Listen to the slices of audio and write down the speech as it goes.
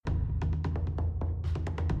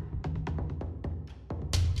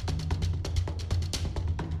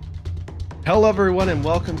Hello, everyone, and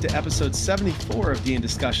welcome to episode 74 of D&D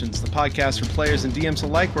Discussions, the podcast for players and DMs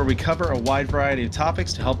alike, where we cover a wide variety of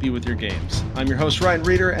topics to help you with your games. I'm your host, Ryan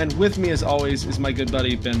Reeder, and with me, as always, is my good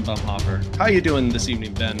buddy, Ben Bumhofer. How are you doing this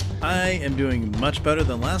evening, Ben? I am doing much better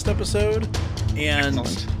than last episode, and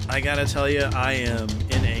Excellent. I gotta tell you, I am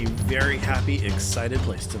in a very happy, excited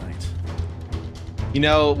place tonight. You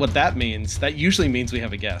know what that means? That usually means we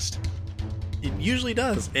have a guest. It usually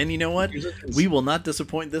does, and you know what? We will not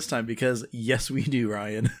disappoint this time because, yes, we do,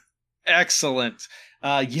 Ryan. Excellent.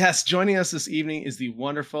 Yes, joining us this evening is the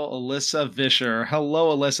wonderful Alyssa Vischer.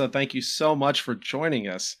 Hello, Alyssa. Thank you so much for joining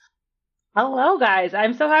us. Hello, guys.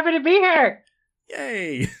 I'm so happy to be here.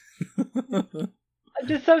 Yay! I'm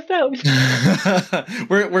just so stoked.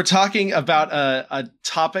 We're talking about a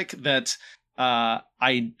topic that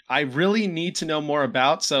I really need to know more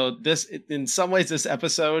about. So this, in some ways, this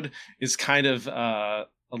episode is kind of a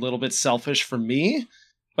little bit selfish for me,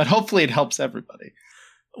 but hopefully it helps everybody.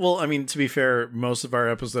 Well, I mean, to be fair, most of our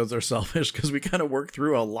episodes are selfish because we kind of work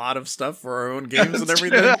through a lot of stuff for our own games and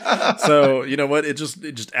everything. So, you know what? It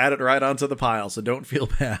just added right onto the pile, so don't feel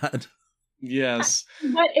bad. Yes.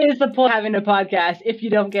 What is the point of having a podcast if you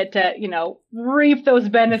don't get to, reap those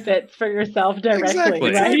benefits for yourself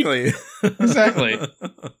directly, right? Exactly.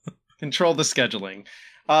 Control the scheduling.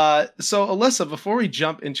 So, Alyssa, before we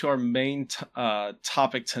jump into our main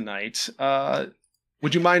topic tonight,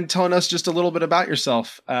 would you mind telling us just a little bit about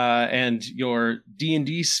yourself and your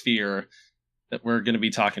D&D sphere that we're going to be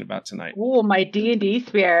talking about tonight? Oh, my D&D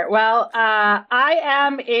sphere. Well, I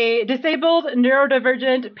am a disabled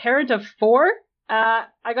neurodivergent parent of 4. I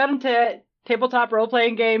got into tabletop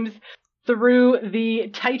role-playing games through the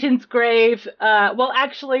Titan's Grave.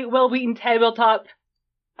 Will Wheaton Tabletop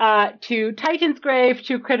to Titan's Grave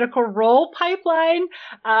to Critical Role pipeline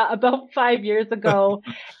about 5 years ago,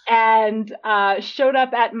 and showed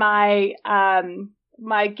up at my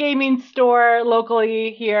my gaming store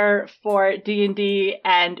locally here for D&D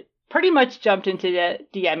and pretty much jumped into the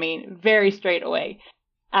DMing very straight away.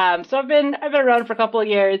 So I've been around for a couple of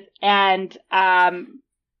years, and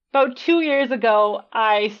about 2 years ago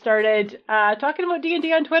I started talking about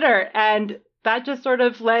D&D on Twitter, and that just sort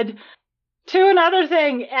of led to another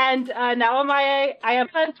thing, and now I am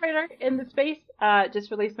a illustrator in the space. Just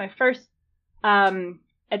released my first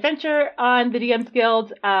adventure on the DM's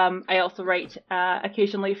Guild. I also write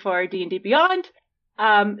occasionally for D&D Beyond.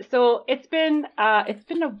 So it's been a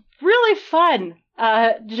really fun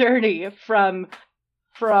journey from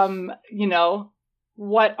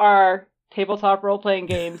what are tabletop role playing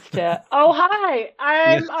games to hi,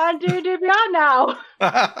 I'm on D&D Beyond now.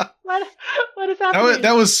 What is happening?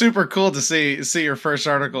 That was super cool to see your first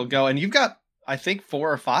article go, and you've got, I think,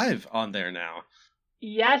 4 or 5 on there now.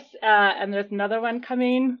 Yes, and there's another one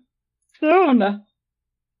coming soon.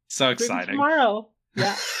 So exciting! Tomorrow,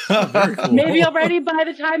 yeah. Very cool. Maybe already by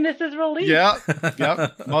the time this is released.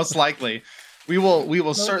 Yep. Most likely, we will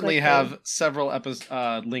Most certainly likely. have several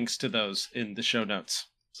links to those in the show notes.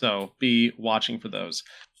 So be watching for those.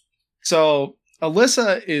 So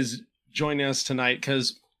Alyssa is joining us tonight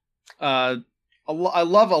because I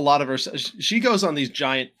love a lot of her. She goes on these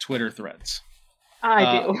giant Twitter threads.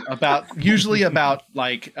 I do. usually about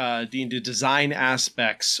like D&D design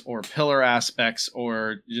aspects or pillar aspects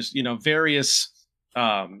or just, various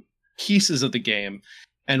pieces of the game.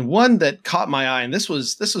 And one that caught my eye, and this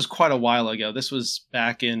was quite a while ago. This was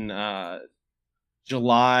back in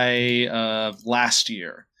July of last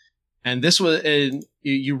year. And this was,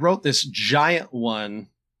 you wrote this giant one,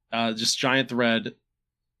 just giant thread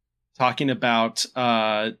talking about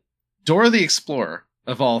Dora the Explorer,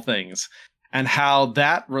 of all things, and how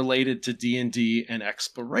that related to D&D and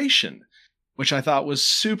exploration, which I thought was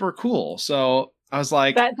super cool. So I was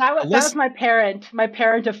like, that was my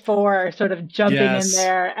parent of 4 sort of jumping in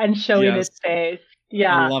there and showing his face.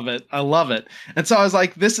 Yeah. I love it. And so I was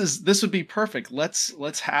like, this would be perfect.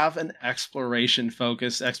 Let's have an exploration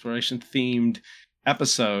focused, exploration themed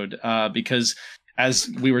episode, because as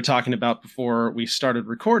we were talking about before we started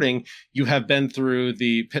recording, you have been through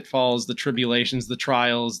the pitfalls, the tribulations, the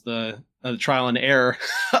trials, the trial and error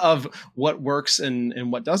of what works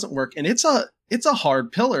and what doesn't work. And it's a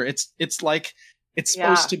hard pillar. It's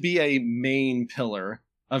supposed to be a main pillar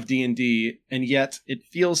of D&D, and yet it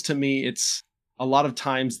feels to me it's a lot of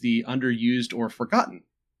times the underused or forgotten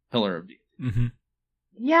pillar of D&D. Mm-hmm.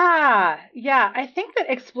 Yeah. I think that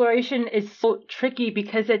exploration is so tricky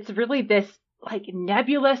because it's really this like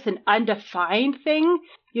nebulous and undefined thing.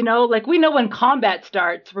 Like we know when combat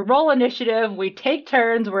starts, we roll initiative, we take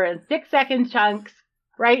turns, we're in 6-second chunks,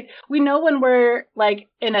 right? We know when we're like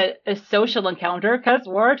in a social encounter because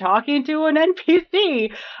we're talking to an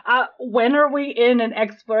NPC. When are we in an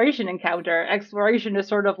exploration encounter? Exploration is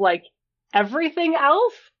sort of like everything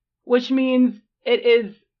else, which means it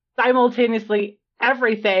is simultaneously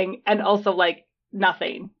everything and also like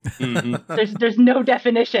nothing. Mm-hmm. There's no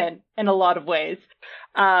definition in a lot of ways.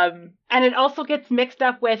 And it also gets mixed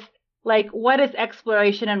up with like what is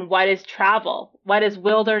exploration and what is travel? What is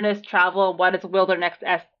wilderness travel? What is wilderness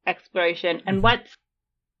exploration? And what's,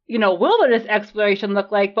 wilderness exploration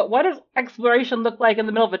look like, but what does exploration look like in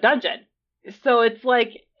the middle of a dungeon? So it's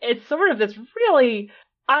like, it's sort of this really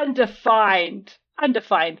undefined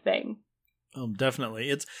thing. Definitely.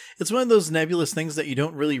 It's one of those nebulous things that you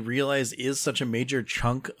don't really realize is such a major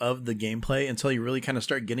chunk of the gameplay until you really kind of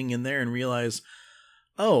start getting in there and realize,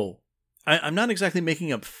 I'm not exactly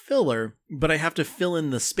making up filler, but I have to fill in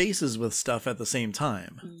the spaces with stuff at the same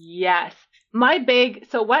time. Yes.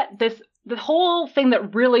 The whole thing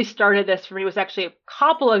that really started this for me was actually a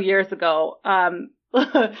couple of years ago.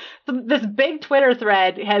 This big Twitter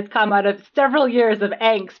thread has come out of several years of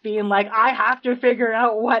angst being like, I have to figure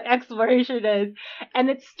out what exploration is.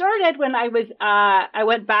 And it started when I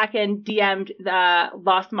went back and DM'd the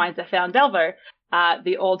Lost Mines of Phandelver,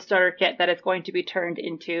 the old starter kit that is going to be turned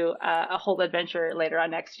into a whole adventure later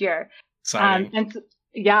on next year. Exciting.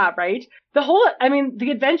 Yeah, right. The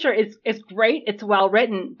adventure is great. It's well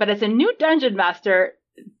written, but as a new dungeon master,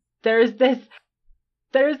 there's this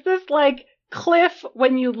like cliff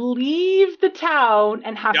when you leave the town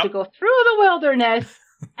and have to go through the wilderness.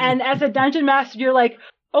 And as a dungeon master, you're like,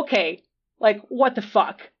 okay, like what the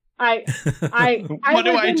fuck? What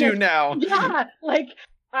do I do now? Yeah, like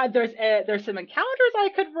there's some encounters I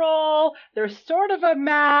could roll. There's sort of a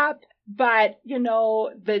map. But,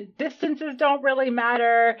 the distances don't really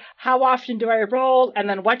matter. How often do I roll? And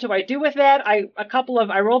then what do I do with it?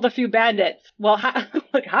 I rolled a few bandits. Well, how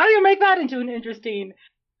do you make that into an interesting?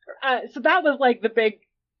 So that was like the big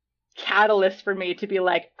catalyst for me to be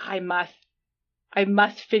like, I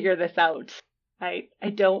must figure this out. I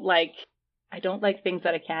don't like things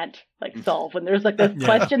that I can't like solve. When there's like this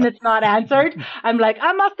question that's not answered, I'm like,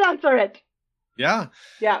 I must answer it. Yeah.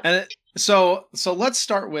 Yeah. And so let's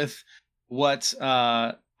start with what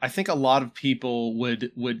I think a lot of people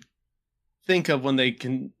would think of when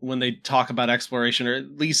they talk about exploration, or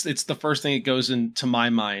at least it's the first thing that goes into my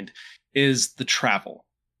mind, is the travel.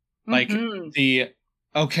 Like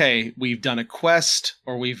okay, we've done a quest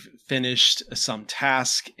or we've finished some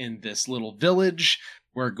task in this little village.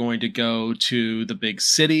 We're going to go to the big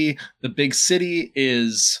city. The big city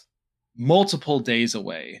is multiple days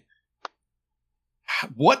away.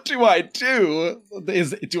 What do I do?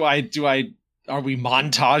 Are we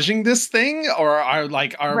montaging this thing, or are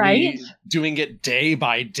we doing it day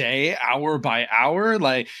by day, hour by hour?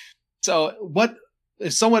 Like, so what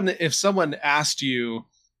if someone asked you,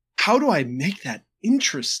 how do I make that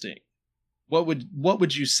interesting? What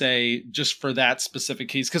would you say just for that specific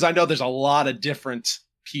case? Because I know there's a lot of different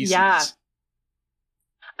pieces. Yeah.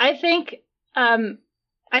 I think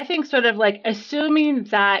sort of like assuming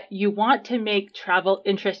that you want to make travel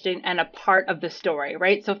interesting and a part of the story,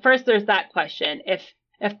 right? So first there's that question. If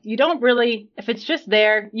you don't really, if it's just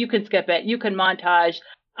there, you can skip it. You can montage.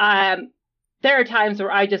 There are times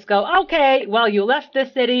where I just go, okay, well, you left the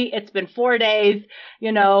city. It's been 4 days.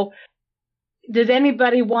 Does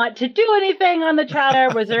anybody want to do anything on the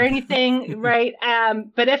chatter? Was there anything, right?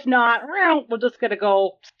 But if not, we're just going to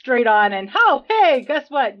go straight on and, hey, guess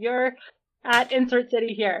what? You're at insert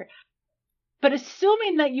city here. But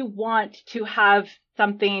assuming that you want to have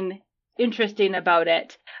something interesting about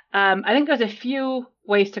it, I think there's a few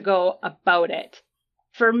ways to go about it.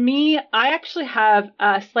 For me, I actually have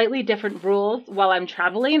slightly different rules while I'm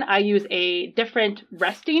traveling. I use a different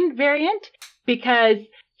resting variant because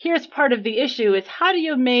here's part of the issue is how do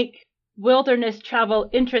you make wilderness travel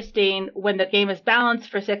interesting when the game is balanced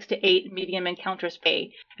for 6 to 8 medium encounters per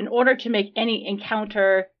day? In order to make any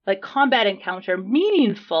encounter, like combat encounter,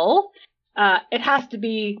 meaningful, it has to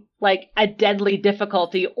be like a deadly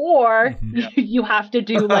difficulty, or you have to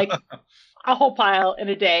do like a whole pile in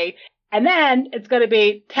a day. And then it's going to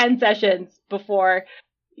be 10 sessions before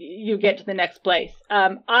you get to the next place.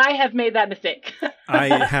 I have made that mistake. I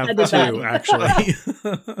have too, actually.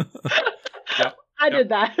 I did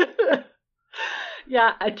that.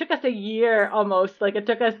 Yeah, it took us a year almost. Like it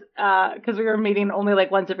took us, because we were meeting only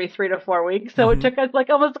like once every 3 to 4 weeks. So it took us like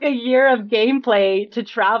almost like a year of gameplay to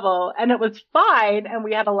travel, and it was fine. And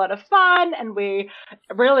we had a lot of fun, and we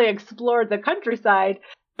really explored the countryside.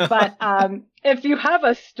 But if you have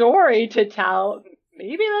a story to tell,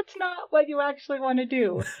 maybe that's not what you actually want to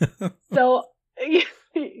do. So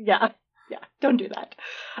Yeah. Yeah, don't do that.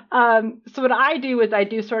 So what I do is I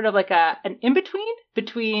do sort of like an in-between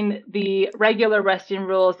between the regular resting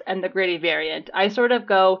rules and the gritty variant. I sort of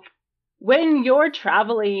go, when you're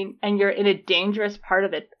traveling and you're in a dangerous part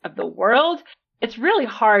of the world, it's really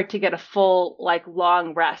hard to get a full, like,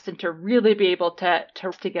 long rest and to really be able to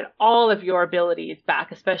get all of your abilities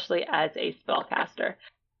back, especially as a spellcaster.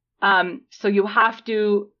 So you have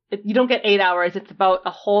to, you don't get 8 hours. It's about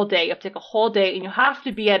a whole day. You have to take a whole day, and you have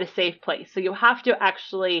to be at a safe place. So you have to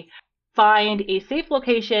actually find a safe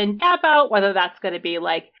location, camp out, whether that's going to be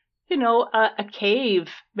like, a cave,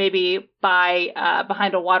 maybe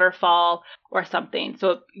behind a waterfall or something.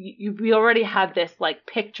 So we already have this like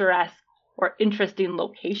picturesque or interesting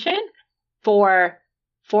location for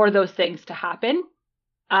those things to happen.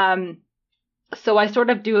 So I sort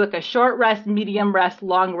of do like a short rest, medium rest,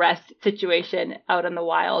 long rest situation out in the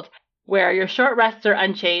wild, where your short rests are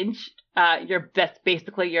unchanged. That's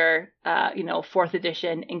basically your 4th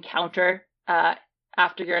edition encounter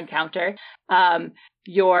after your encounter.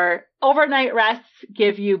 Your overnight rests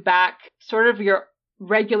give you back sort of your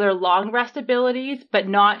regular long rest abilities, but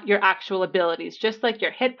not your actual abilities, just like your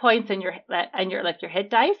hit points and your hit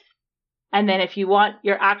dice. And then if you want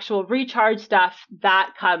your actual recharge stuff,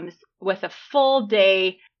 that comes with a full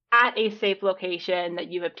day at a safe location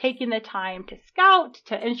that you have taken the time to scout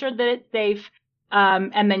to ensure that it's safe.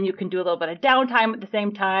 And then you can do a little bit of downtime at the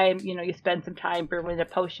same time. You spend some time brewing a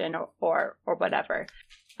potion or whatever.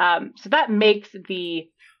 So that makes the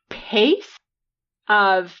pace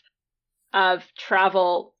of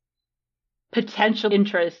travel potentially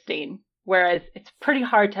interesting, whereas it's pretty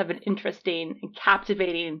hard to have an interesting and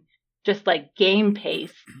captivating, just like game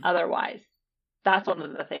pace otherwise. That's one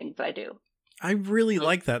of the things I do. I really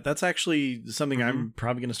like that. That's actually something I'm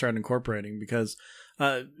probably going to start incorporating because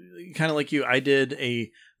kind of like you, I did a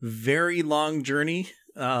very long journey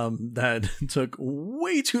that took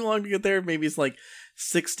way too long to get there. Maybe it's like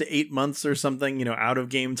 6 to 8 months or something, out of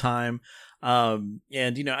game time. And,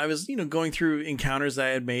 I was, going through encounters that I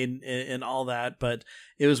had made and all that, but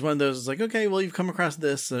it was one of those like, okay, well, you've come across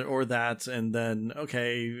this or that. And then,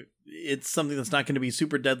 okay, it's something that's not going to be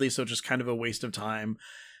super deadly. So just kind of a waste of time.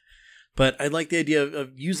 But I like the idea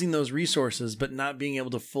of using those resources, but not being able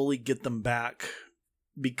to fully get them back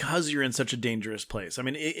because you're in such a dangerous place. I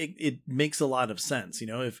mean, it makes a lot of sense.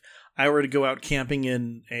 If I were to go out camping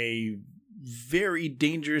in a very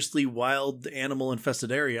dangerously wild animal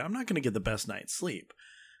infested area, I'm not going to get the best night's sleep.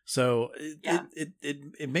 So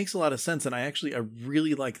it makes a lot of sense. And I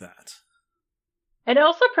really like that. It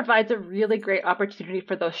also provides a really great opportunity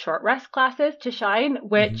for those short rest classes to shine,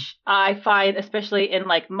 which I find, especially in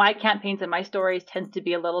like my campaigns and my stories, tends to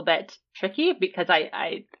be a little bit tricky because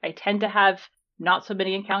I tend to have not so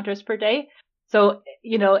many encounters per day. So,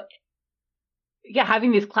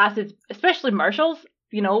 having these classes, especially marshals,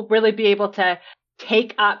 really be able to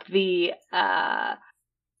take up the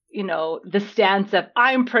stance of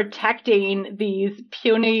I'm protecting these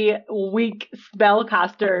puny, weak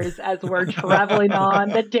spellcasters as we're traveling on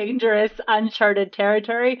the dangerous, uncharted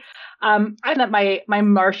territory. I find that my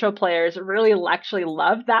martial players really actually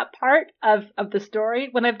love that part of the story.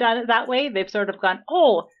 When I've done it that way, they've sort of gone,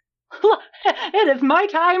 oh, it is my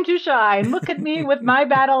time to shine. Look at me with my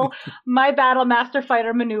battle master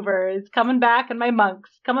fighter maneuvers coming back, and my monks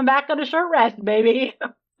coming back on a short rest, baby.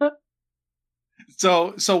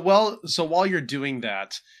 So while you're doing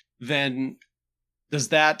that, then does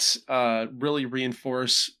that really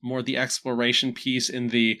reinforce more the exploration piece in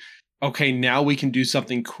the, okay, now we can do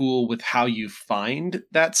something cool with how you find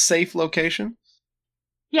that safe location?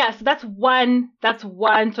 Yeah, so that's one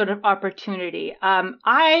sort of opportunity.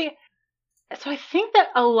 I think that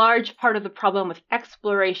a large part of the problem with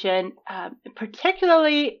exploration,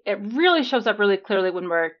 particularly, it really shows up really clearly when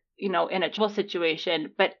we're in a trouble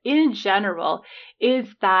situation, but in general, is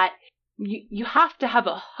that you have to have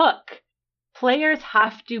a hook. Players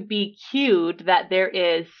have to be cued that there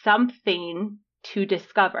is something to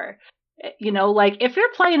discover. Like if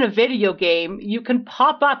you're playing a video game, you can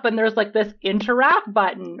pop up and there's like this interact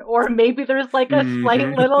button, or maybe there's like a slight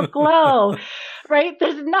little glow, right?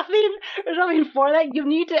 There's nothing for that. You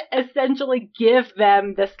need to essentially give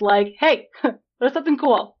them this like, hey, there's something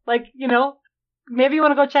cool. Like, maybe you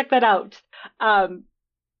want to go check that out.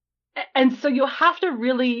 And so you have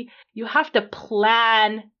to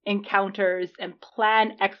plan encounters and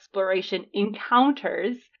plan exploration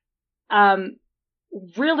encounters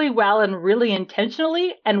really well and really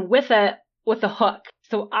intentionally and with a hook.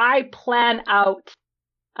 So I plan out.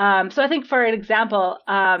 So I think, for an example,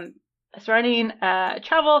 I was running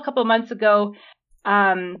travel a couple of months ago.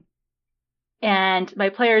 and my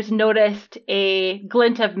players noticed a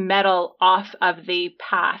glint of metal off of the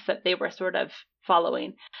path that they were sort of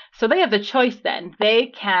following. So they have the choice then. They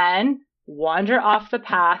can wander off the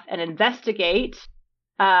path and investigate,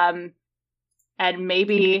 and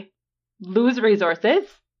maybe lose resources,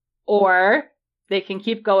 or they can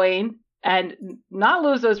keep going and not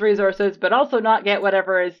lose those resources, but also not get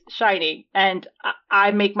whatever is shiny. And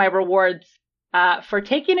I make my rewards for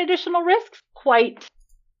taking additional risks quite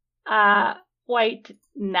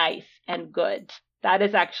nice and good. That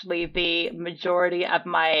is actually the majority of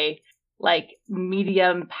my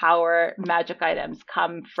medium power magic items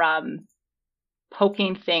come from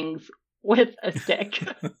poking things with a stick,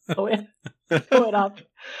 going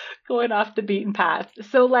off the beaten path.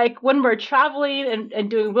 So when we're traveling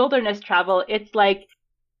and doing wilderness travel, it's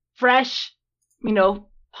fresh,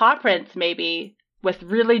 paw prints maybe with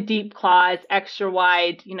really deep claws, extra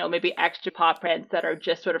wide, maybe extra paw prints that are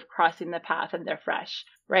just sort of crossing the path and they're fresh,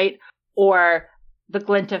 right? Or the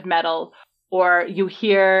glint of metal, or you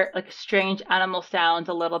hear strange animal sounds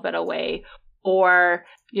a little bit away, or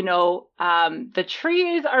the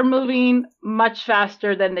trees are moving much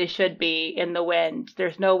faster than they should be in the wind.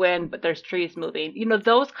 There's no wind, but there's trees moving.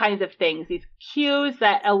 Those kinds of things, these cues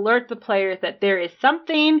that alert the players that there is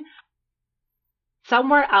something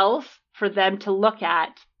somewhere else for them to look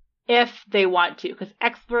at if they want to. Because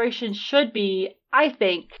exploration should be, I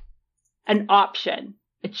think, an option,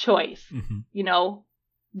 a choice. Mm-hmm.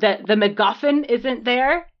 The MacGuffin isn't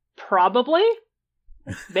there, probably.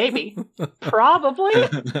 Maybe. Probably.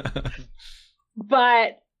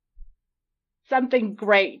 But something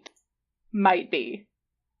great might be.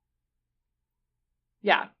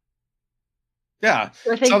 Yeah. Yeah.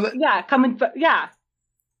 I think,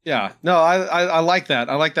 Yeah. No, I like that.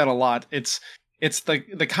 I like that a lot. It's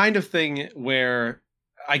the kind of thing where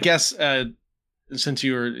I guess since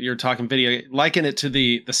you're talking video, liken it to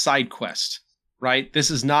the side quest, right? This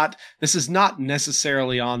is not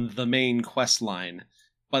necessarily on the main quest line,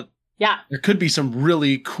 but there could be some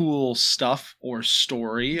really cool stuff or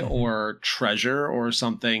story or treasure or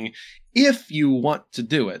something if you want to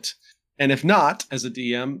do it. And if not, as a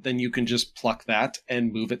DM, then you can just pluck that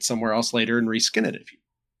and move it somewhere else later and reskin it if you.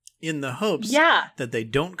 In the hopes that they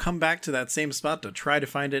don't come back to that same spot to try to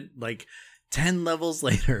find it 10 levels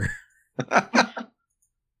later.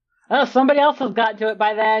 Oh, somebody else has got to it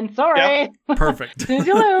by then. Sorry. Yep. Perfect. Did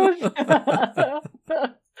you lose?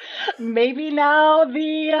 Maybe now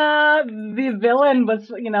the villain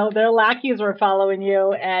was, their lackeys were following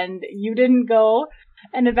you and you didn't go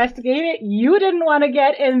and investigate it. You didn't want to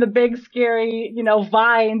get in the big scary,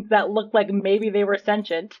 vines that looked like maybe they were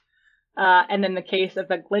sentient. And in the case of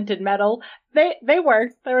the glinted metal, they were.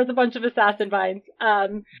 There was a bunch of assassin vines.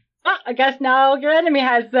 I guess now your enemy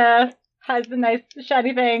has the nice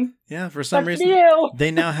shiny thing. Yeah, for some reason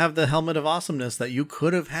they now have the helmet of awesomeness that you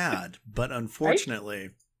could have had, but unfortunately.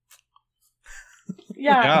 Right?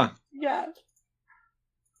 Yeah.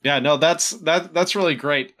 Yeah, no, that's really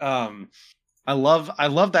great. I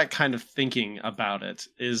love that kind of thinking about it,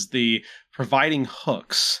 is the providing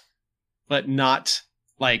hooks, but not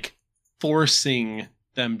forcing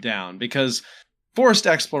them down, because forced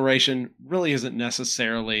exploration really isn't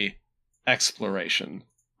necessarily exploration,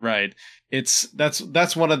 right?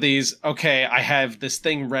 That's one of these, okay, I have this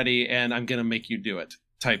thing ready and I'm gonna make you do it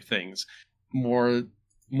type things, more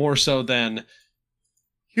so than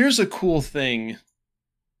here's a cool thing.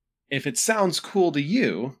 If it sounds cool to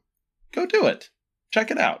you, go do it,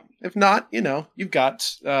 check it out. If not, you've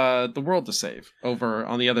got the world to save over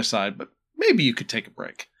on the other side, but maybe you could take a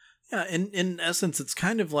break. Yeah, in essence, it's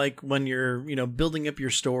kind of like when you're, building up your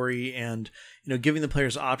story and, giving the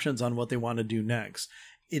players options on what they want to do next.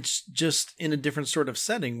 It's just in a different sort of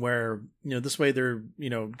setting where, this way they're,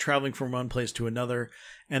 traveling from one place to another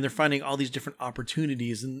and they're finding all these different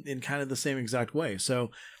opportunities in kind of the same exact way.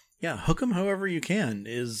 So, yeah, hook them however you can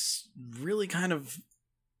is really kind of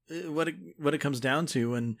what it comes down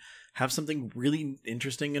to, and have something really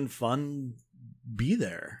interesting and fun be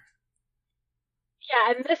there.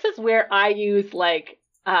 Yeah, and this is where I use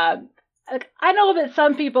I know that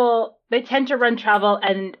some people, they tend to run travel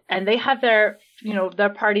and they have their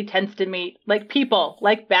party tends to meet people,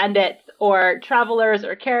 like bandits or travelers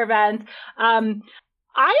or caravans.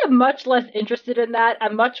 I am much less interested in that.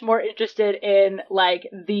 I'm much more interested in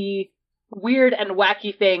the weird and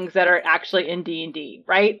wacky things that are actually in D&D,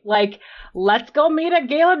 right? Let's go meet at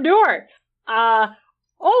Gale of Dur.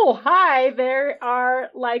 Oh, hi, there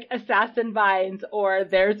are assassin vines, or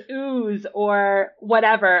there's ooze, or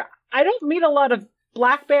whatever. I don't meet a lot of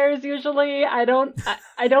black bears usually. I don't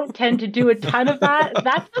tend to do a ton of that.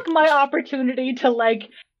 That's my opportunity to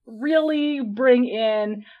really bring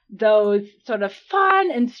in those sort of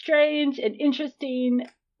fun and strange and interesting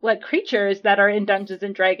like creatures that are in Dungeons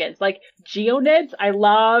and Dragons, like Geonids. I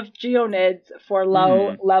love Geonids for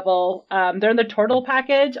low level. They're in the turtle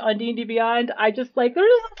package on D&D Beyond. I just like, they're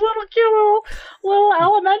just this little cute little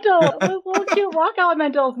elemental, little cute rock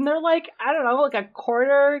elementals, and they're like, I don't know, like a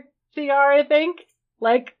quarter CR, I think.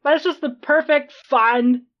 Like, that's just the perfect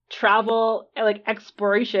fun travel like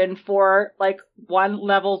exploration for like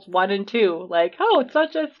levels 1 and 2. Like, oh, it's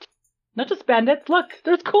not just bandits. Look,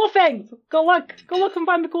 there's cool things. Go look and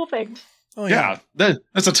find the cool things. Oh yeah, there's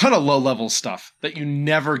a ton of low level stuff that you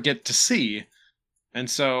never get to see, and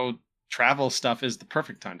so travel stuff is the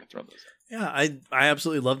perfect time to throw those in. Yeah, I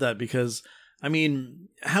absolutely love that, because I mean,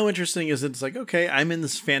 how interesting is it? It's like, okay, I'm in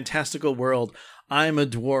this fantastical world. I'm a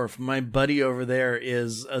dwarf. My buddy over there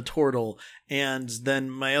is a turtle. And then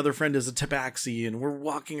my other friend is a tabaxi. And we're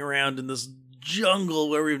walking around in this jungle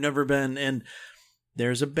where we've never been. And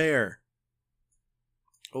there's a bear.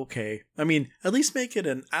 Okay. I mean, at least make it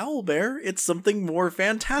an owl bear. It's something more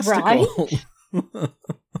fantastical. Right?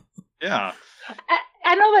 Yeah.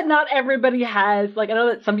 I know that not everybody has, like, I know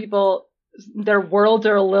that some people, their worlds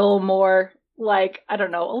are a little more, like, I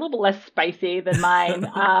don't know, a little less spicy than mine.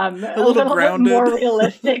 a little grounded. Bit more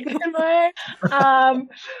realistic than mine.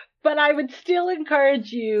 But I would still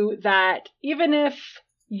encourage you that even if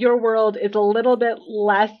your world is a little bit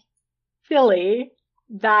less silly,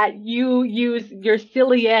 that you use your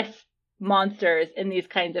silliest monsters in these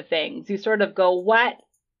kinds of things. You sort of go, what,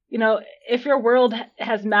 you know, if your world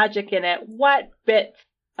has magic in it, what bits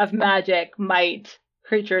of magic might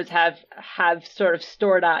creatures have sort of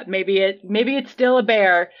stored up? Maybe it's still a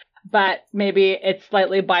bear, but maybe it's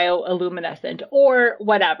slightly bioluminescent or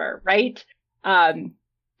whatever, right?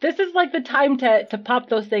 This is like the time to pop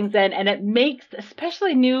those things in, and it makes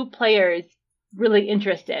especially new players really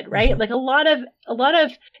interested, right? Like a lot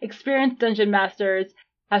of experienced dungeon masters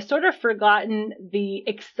have sort of forgotten the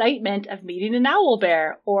excitement of meeting an owl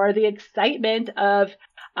bear, or the excitement of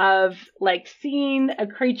like seeing a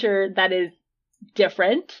creature that is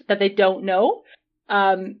different, that they don't know.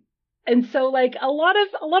 And so like a lot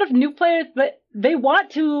of new players, but they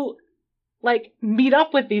want to like meet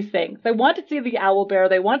up with these things. They want to see the owl bear,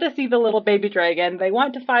 they want to see the little baby dragon, they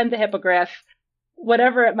want to find the hippogriff,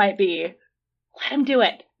 whatever it might be. Let him do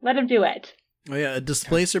it. Oh yeah, a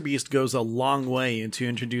Displacer Beast goes a long way into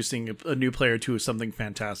introducing a new player to something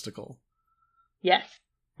fantastical. Yes.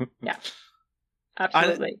 Yeah.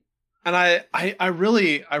 Absolutely. I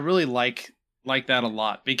really like that a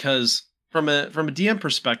lot, because from a DM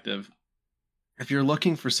perspective, if you're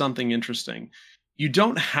looking for something interesting, you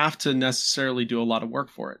don't have to necessarily do a lot of work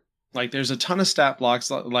for it. Like, there's a ton of stat blocks,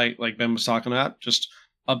 like Ben was talking about, just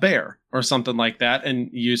a bear or something like that, and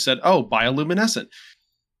you said, oh, bioluminescent.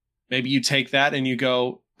 Maybe you take that and you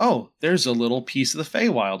go, oh, there's a little piece of the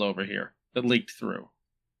Feywild over here that leaked through.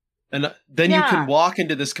 And then you can walk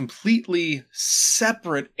into this completely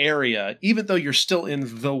separate area, even though you're still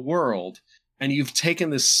in the world, and you've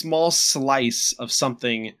taken this small slice of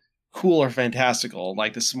something cool or fantastical,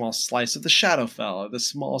 like the small slice of the Shadowfell, or the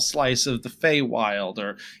small slice of the Feywild,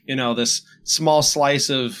 or, you know, this small slice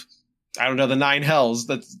of, I don't know, the Nine Hells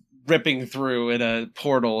that's ripping through in a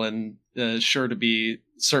portal and sure to be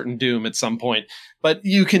certain doom at some point. But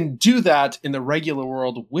you can do that in the regular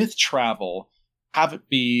world with travel, have it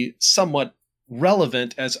be somewhat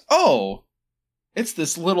relevant as, oh, it's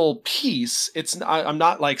this little piece. I'm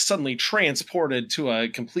not like suddenly transported to a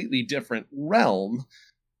completely different realm,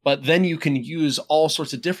 but then you can use all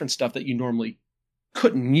sorts of different stuff that you normally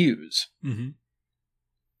couldn't use. Mm-hmm.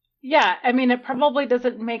 Yeah, I mean, it probably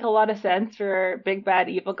doesn't make a lot of sense for Big Bad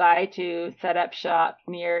Evil Guy to set up shop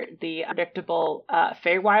near the unpredictable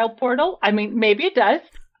Feywild portal. I mean, maybe it does,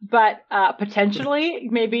 but potentially,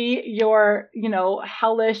 maybe your, you know,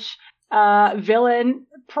 hellish villain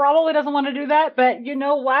probably doesn't want to do that. But you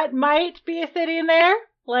know what might be sitting there?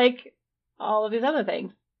 Like all of these other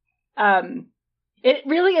things. It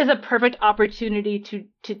really is a perfect opportunity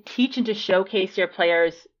to teach and to showcase your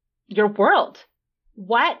players your world.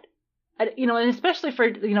 What, you know, and especially for,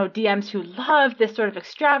 you know, DMs who love this sort of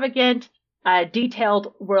extravagant,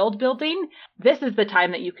 detailed world building, this is the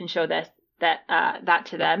time that you can show that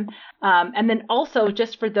to them. And then also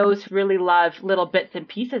just for those who really love little bits and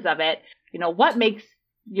pieces of it, you know, what makes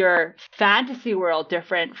your fantasy world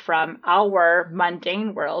different from our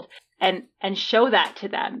mundane world, and show that to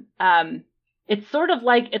them. It's sort of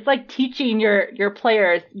like, it's like teaching your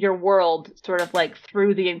players your world sort of like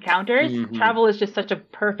through the encounters. Mm-hmm. Travel is just such a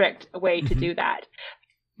perfect way to do that.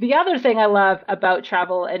 The other thing I love about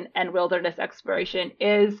travel and wilderness exploration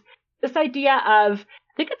is this idea of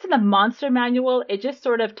think it's in the monster manual. It just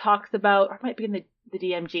sort of talks about, or it might be in the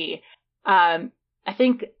DMG. I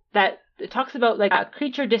think that it talks about like a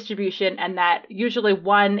creature distribution, and that usually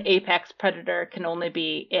one apex predator can only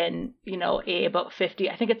be in, about 50,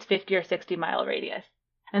 I think it's 50 or 60 mile radius.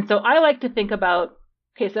 And so I like to think about,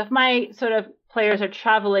 okay, so if my sort of players are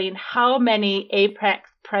traveling, how many apex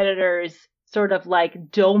predators sort of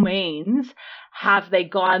like domains have they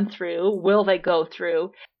gone through? Will they go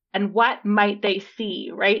through? And what might they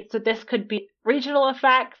see, right? So this could be regional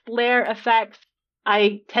effects, lair effects.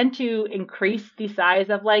 I tend to increase the size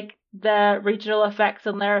of like the regional effects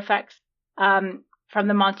and lair effects from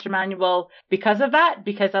the monster manual because of that,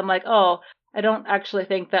 because I'm like, oh, I don't actually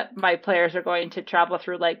think that my players are going to travel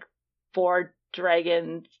through like 4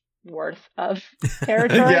 dragons worth of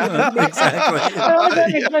territory. Yeah, exactly.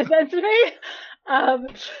 That makes no sense to me.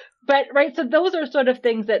 But right, so those are sort of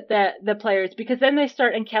things that the players, because then they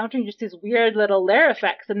start encountering just these weird little lair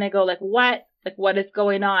effects, and they go like, what is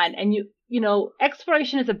going on? And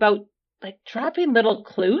exploration is about like dropping little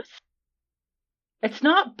clues. It's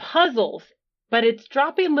not puzzles, but it's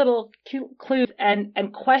dropping little clues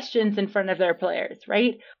and questions in front of their players,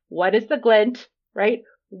 right? What is the glint, right?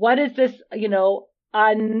 What is this,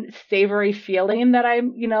 unsavory feeling that I,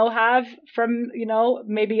 have from,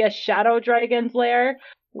 maybe a shadow dragon's lair?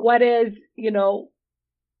 What is,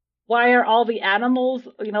 why are all the animals,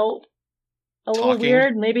 a little Talking.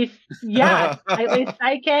 weird? Maybe, yeah, slightly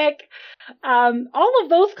psychic. All of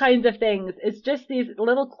those kinds of things. It's just these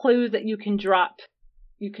little clues that you can drop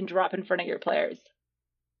in front of your players.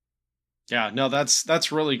 Yeah, no,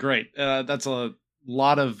 that's really great. That's a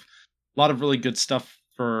lot of really good stuff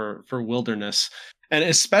for wilderness, and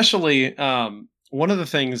especially one of the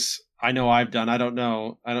things I know I've done. I don't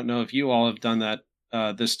know if you all have done that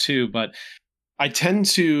this too, but I tend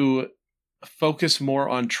to focus more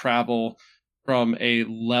on travel from a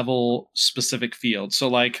level specific field. So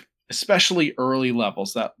like especially early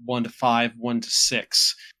levels, that 1 to 5, 1 to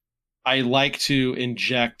 6. I like to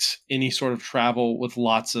inject any sort of travel with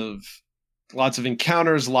lots of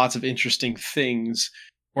encounters, lots of interesting things.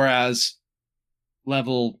 Whereas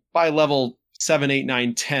by level 7, 8,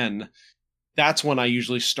 9, 10, that's when I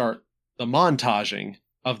usually start the montaging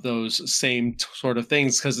of those same sort of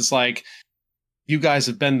things, because it's like, you guys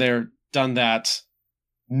have been there, done that.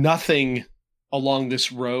 Nothing along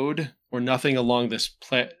this road or nothing along this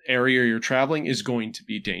area you're traveling is going to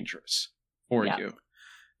be dangerous for you.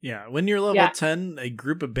 Yeah, when you're level 10, a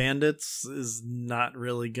group of bandits is not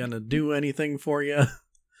really going to do anything for you.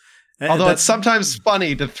 Although it's sometimes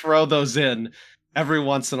funny to throw those in every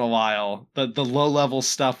once in a while, the low-level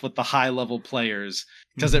stuff with the high-level players,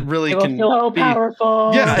 because it really can be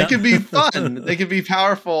powerful. Yeah, it can be fun. They can be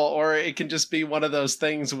powerful, or it can just be one of those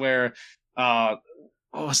things where,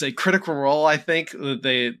 Critical Role, I think,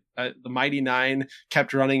 the Mighty Nine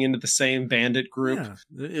kept running into the same bandit group.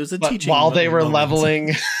 Yeah, it was a teaching while they were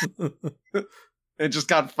leveling. It just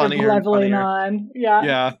got funnier and funnier. On.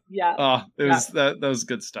 Yeah. Oh, that was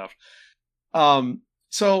good stuff.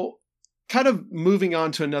 So kind of moving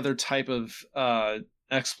on to another type of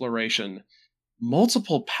exploration,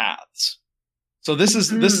 multiple paths. So this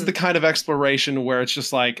is the kind of exploration where it's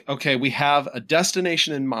just like, okay, we have a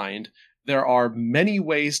destination in mind. There are many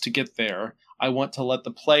ways to get there. I want to let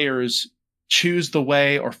the players choose the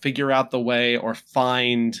way or figure out the way or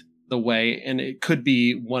find the way, and it could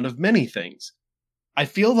be one of many things. I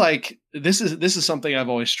feel like this is something I've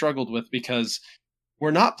always struggled with, because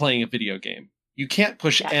we're not playing a video game. You can't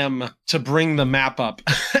push M to bring the map up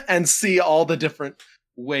and see all the different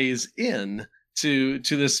ways in to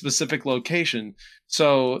this specific location.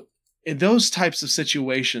 So in those types of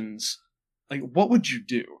situations, like, what would you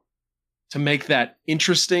do to make that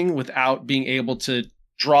interesting without being able to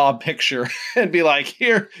draw a picture and be like,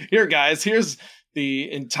 here guys, here's the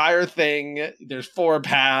entire thing. There's 4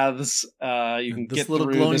 paths. You can this get little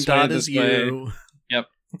through glowing this dot way, is this way. you. Yep.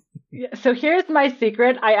 Yeah, so here's my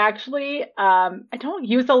secret. I actually I don't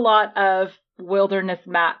use a lot of wilderness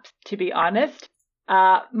maps, to be honest.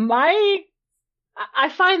 I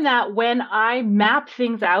find that when I map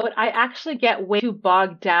things out, I actually get way too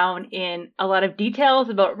bogged down in a lot of details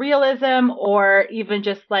about realism, or even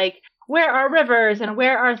just like, where are rivers and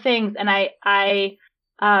where are things, and I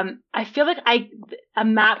feel like a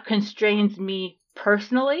map constrains me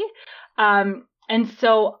personally. And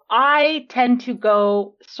so I tend to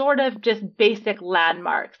go sort of just basic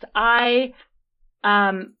landmarks. I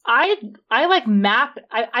like map.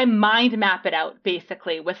 I mind map it out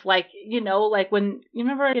basically with like when you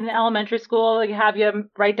remember in elementary school, like have you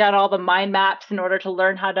write down all the mind maps in order to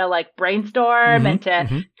learn how to like brainstorm and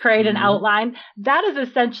to create an outline. That is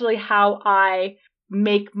essentially how I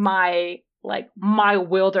make my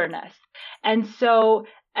wilderness. And so,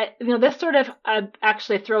 this sort of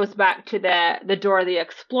actually throws back to the Dora the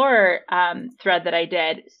Explorer thread that I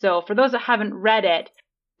did. So for those that haven't read it,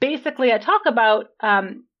 basically I talk about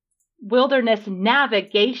wilderness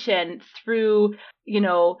navigation through,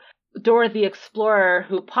 Dora the Explorer,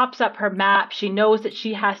 who pops up her map. She knows that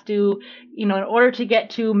she has to, in order to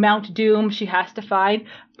get to Mount Doom, she has to find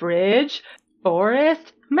bridge,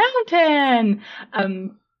 forest, mountain.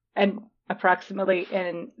 And approximately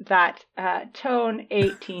in that tone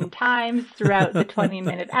 18 times throughout the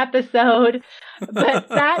 20-minute episode. But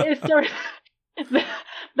that is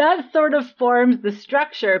that sort of forms the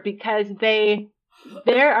structure, because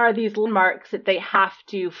there are these landmarks that they have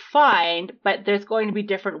to find, but there's going to be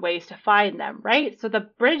different ways to find them, right? So the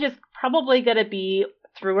bridge is probably going to be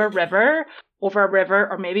through a river, over a river,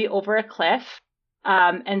 or maybe over a cliff.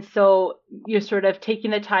 And so you're sort of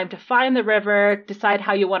taking the time to find the river, decide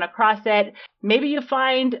how you want to cross it. Maybe you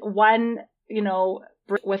find one,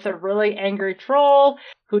 with a really angry troll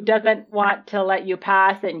who doesn't want to let you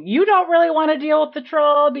pass, and you don't really want to deal with the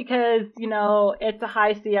troll because, it's a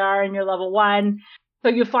high CR and you're level 1. So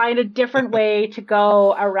you find a different way to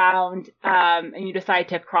go around, and you decide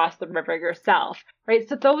to cross the river yourself, right?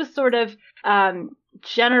 So those sort of,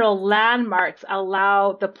 general landmarks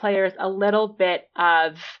allow the players a little bit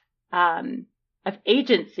of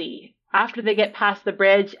agency after they get past the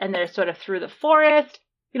bridge and they're sort of through the forest.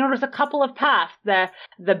 There's a couple of paths.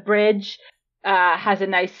 The bridge has a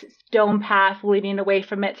nice stone path leading away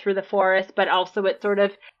from it through the forest, but also it sort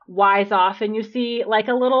of wise off and you see like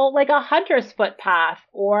a hunter's footpath,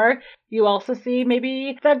 or you also see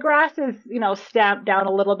maybe the grass is, stamped down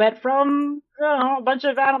a little bit from a bunch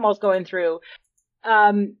of animals going through.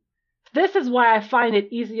 This is why I find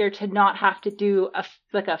it easier to not have to do a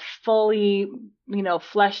fully,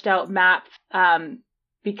 fleshed out map,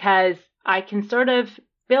 because I can sort of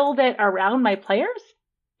build it around my players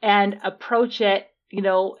and approach it,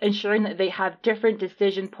 ensuring that they have different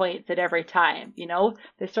decision points at every time.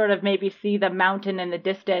 They sort of maybe see the mountain in the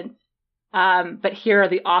distance, but here are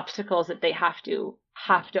the obstacles that they have to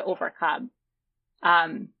overcome.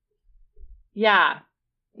 Yeah.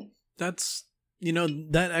 That's,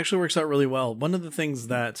 that actually works out really well. One of the things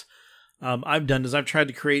that I've done is I've tried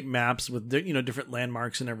to create maps with, different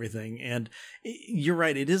landmarks and everything. And you're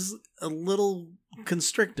right. It is a little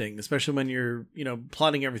constricting, especially when you're,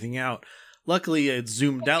 plotting everything out. Luckily, it's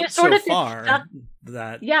zoomed out so far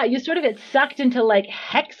that... Yeah, you sort of get sucked into like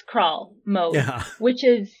hex crawl mode, which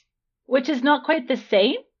is not quite the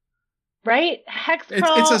same, right? Hex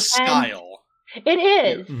crawl. It's a style. It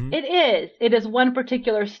is. Yeah. Mm-hmm. It is. It is one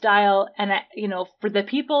particular style, and for the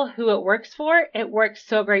people who it works for, it works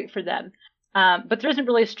so great for them. But there isn't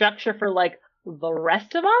really a structure for like the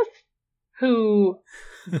rest of us who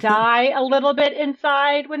die a little bit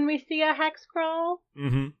inside when we see a hex crawl.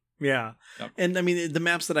 Mm-hmm. Yeah. Yep. And I mean, the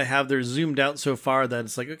maps that I have, they're zoomed out so far that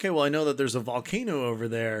it's like, okay, well, I know that there's a volcano over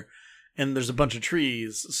there and there's a bunch of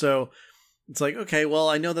trees. So it's like, okay, well,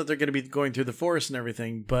 I know that they're going to be going through the forest and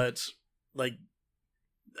everything, but like,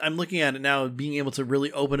 I'm looking at it now, being able to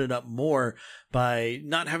really open it up more by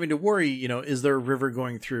not having to worry, is there a river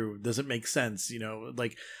going through? Does it make sense?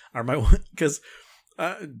 Because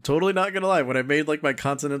totally not going to lie, when I made like my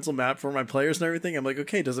continental map for my players and everything, I'm like,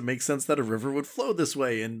 okay, does it make sense that a river would flow this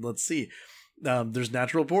way? And let's see, there's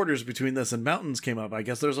natural borders between this and mountains came up. I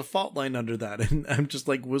guess there's a fault line under that. And I'm just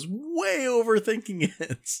like, was way overthinking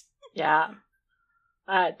it. Yeah.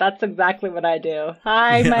 That's exactly what I do.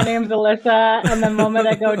 Hi, my name's Alyssa, and the moment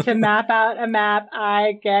I go to map out a map,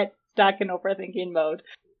 I get stuck in overthinking mode.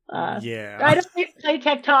 I don't need to play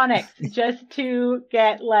Tectonics just to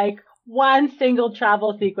get like one single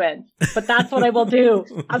travel sequence, but that's what I will do.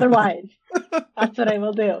 Otherwise, that's what I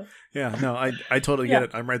will do. Yeah, no, I totally get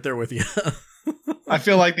it. I'm right there with you. I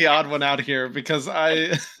feel like the odd one out here because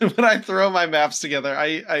when I throw my maps together,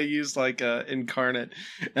 I use like a incarnate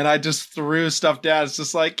and I just threw stuff down. It's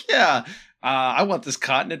just like, I want this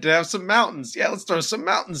continent to have some mountains. Yeah, let's throw some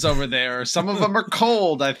mountains over there. Some of them are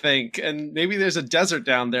cold, I think. And maybe there's a desert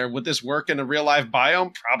down there. Would this work in a real life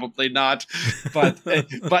biome? Probably not. But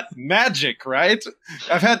magic, right?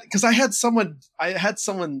 I had someone, I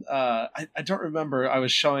don't remember. I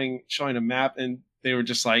was showing a map and they were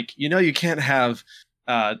just like, you can't have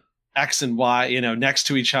X and Y, next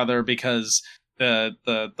to each other because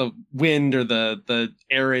the wind or the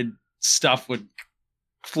arid stuff would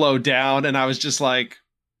flow down. And I was just like,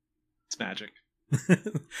 it's magic.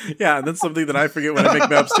 Yeah, that's something that I forget when I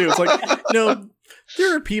make maps too. It's like,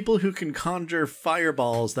 There are people who can conjure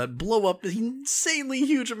fireballs that blow up insanely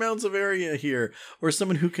huge amounts of area here, or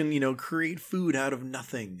someone who can, create food out of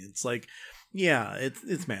nothing. It's like, yeah,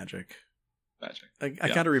 it's magic. Magic. I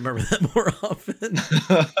got to remember that more often.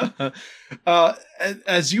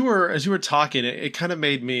 As you were talking, it kind of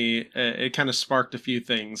made me. It kind of sparked a few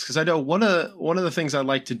things, because I know one of the things I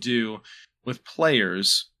like to do with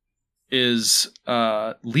players is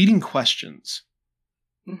leading questions,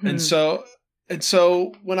 Mm-hmm. and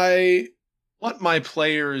so when I want my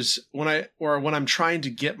players, when I'm trying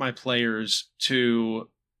to get my players to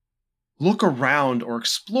look around or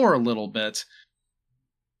explore a little bit,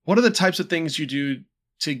 what are the types of things you do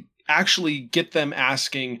to actually get them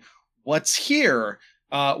asking, what's here?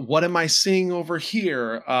 What am I seeing over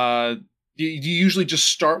here? Do you usually just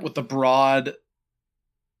start with the broad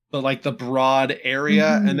area,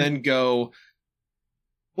 Mm-hmm. and then go,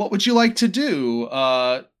 what would you like to do?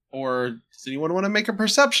 Or does anyone want to make a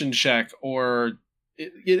perception check? Or,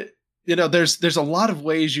 there's a lot of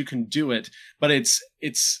ways you can do it, but it's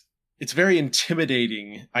very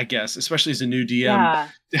intimidating, I guess, especially as a new DM,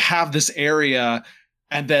 to have this area,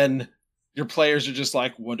 and then your players are just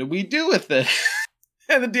like, what do we do with it?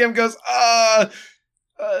 And the DM goes,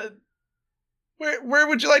 where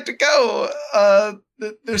would you like to go?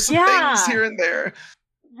 There's some things here and there.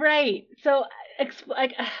 Right. So,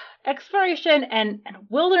 exploration and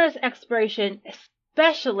wilderness exploration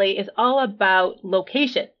especially is all about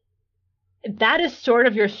location. That is sort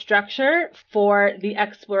of your structure for the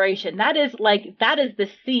exploration. That is the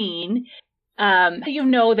scene. You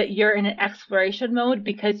know that you're in an exploration mode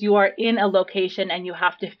because you are in a location and you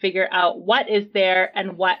have to figure out what is there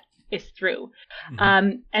and what is through.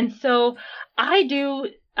 Mm-hmm. And so I do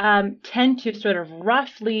tend to sort of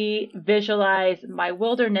roughly visualize my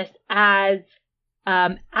wilderness as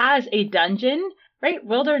a dungeon. Right?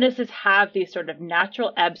 Wildernesses have these sort of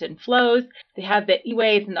natural ebbs and flows. They have the easy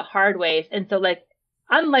ways and the hard ways. And so,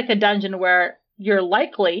 unlike a dungeon where you're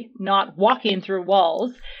likely not walking through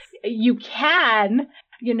walls, you can,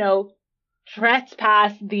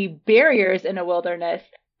 trespass the barriers in a wilderness,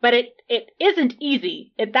 but it isn't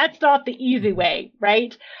easy. That's not the easy way,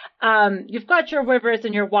 right? You've got your rivers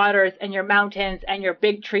and your waters and your mountains and your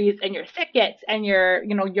big trees and your thickets and your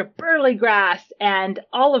burly grass and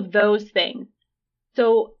all of those things.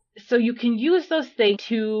 So you can use those things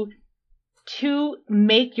to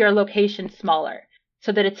make your location smaller,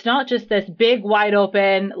 so that it's not just this big, wide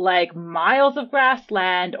open, miles of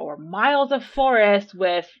grassland or miles of forest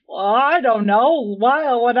with, I don't know,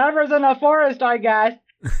 whatever's in a forest, I guess.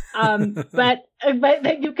 But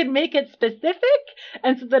that you can make it specific,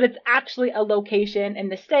 and so that it's actually a location in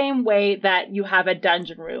the same way that you have a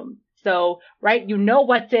dungeon room. So, right,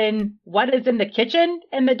 what is in the kitchen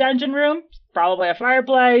in the dungeon room. Probably a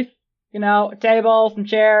fireplace, a table, some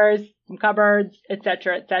chairs, some cupboards,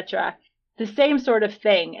 etc., etc. The same sort of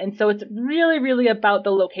thing. And so it's really, really about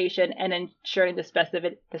the location and ensuring the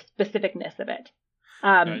specificness of it.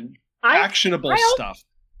 Actionable stuff.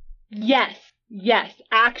 Yes,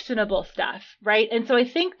 actionable stuff, right? And so I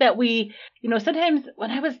think that we, sometimes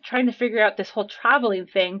when I was trying to figure out this whole traveling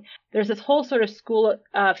thing, there's this whole sort of school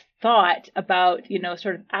of thought about,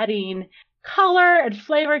 sort of adding color and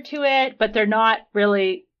flavor to it, but they're not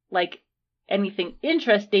really anything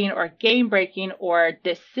interesting or game breaking or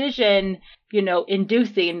decision,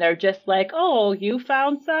 inducing. They're just oh, you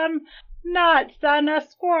found some nuts on a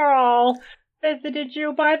squirrel. Visited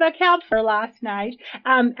you by the campfire last night.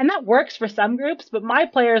 And that works for some groups, but my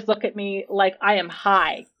players look at me like I am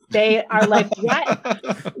high. They are like,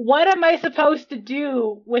 what am I supposed to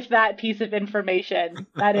do with that piece of information?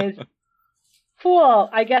 That is cool.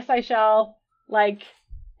 I guess I shall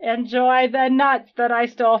enjoy the nuts that I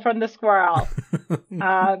stole from the squirrel.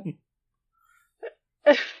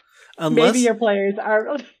 Maybe your players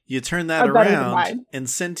are. You turn that around, and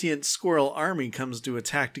sentient squirrel army comes to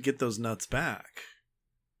attack to get those nuts back.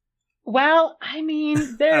 Well, I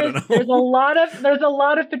mean, there's a lot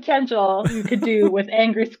of potential you could do with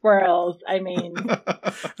angry squirrels. I mean,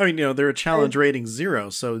 they're a challenge rating 0,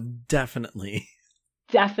 so definitely.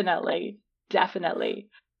 But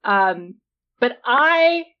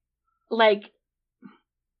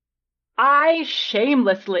I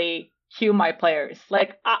shamelessly cue my players.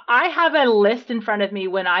 I have a list in front of me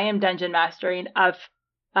when I am dungeon mastering of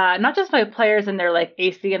not just my players and their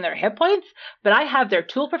AC and their hit points, but I have their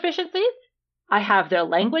tool proficiencies, I have their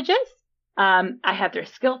languages, I have their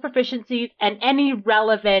skill proficiencies, and any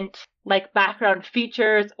relevant background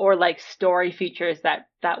features or story features that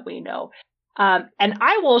we know. And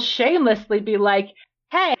I will shamelessly be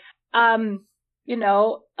hey,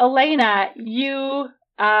 Elena, you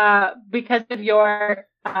because of your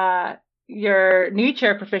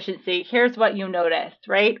nature proficiency, here's what you noticed,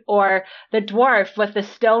 right? Or the dwarf with the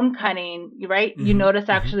stone cunning, right? You notice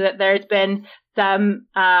actually that there's been some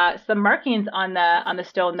markings on the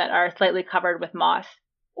stone that are slightly covered with moss.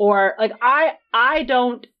 Or like I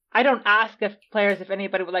don't ask if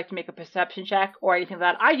anybody would like to make a perception check or anything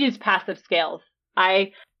like that. I use passive skills.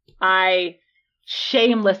 I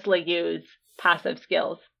shamelessly use passive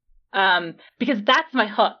skills because that's my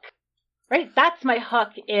hook. Right? That's my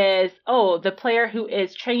hook is, the player who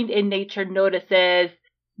is trained in nature notices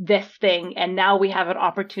this thing, and now we have an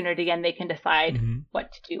opportunity and they can decide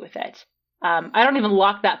what to do with it. I don't even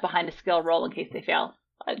lock that behind a skill roll in case they fail.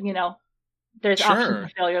 There's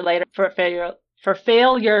options for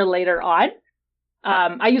failure later on.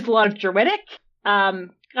 I use a lot of druidic,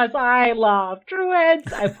 because I love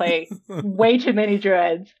druids. I play way too many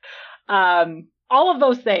druids. All of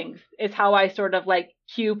those things is how I sort of like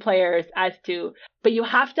cue players as to, but you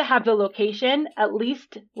have to have the location at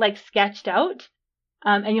least like sketched out.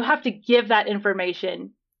 And you have to give that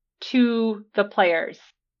information to the players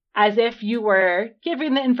as if you were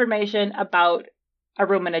giving the information about a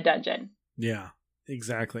room in a dungeon. Yeah,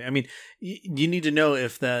 exactly. I mean, you need to know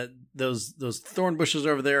if those thorn bushes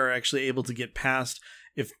over there are actually able to get past,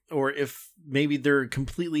 if maybe they're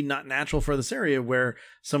completely not natural for this area where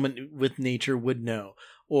someone with nature would know,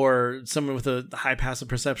 or someone with a high passive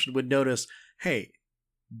perception would notice, hey,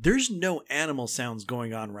 there's no animal sounds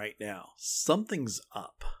going on right now. Something's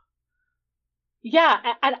up. Yeah,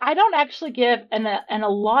 and I don't actually give, in a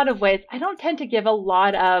lot of ways, I don't tend to give a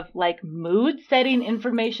lot of like mood setting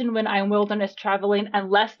information when I'm wilderness traveling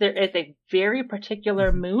unless there is a very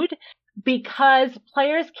particular mood, because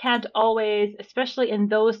players can't always, especially in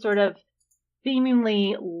those sort of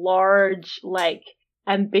seemingly large, like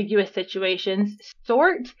ambiguous situations,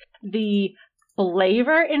 sort the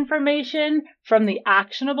flavor information from the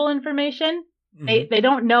actionable information. They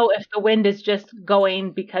don't know if the wind is just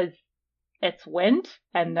going because it's wind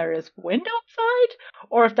and there is wind outside,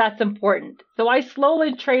 or if that's important. So I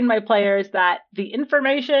slowly train my players that the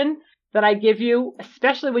information that I give you,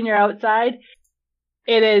 especially when you're outside,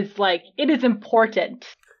 it is important.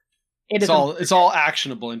 It's all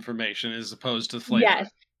actionable information as opposed to flavor. Yes.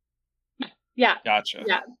 Yeah. Gotcha.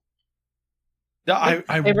 Yeah. I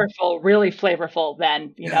flavorful, really flavorful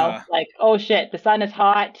then, like, oh shit, the sun is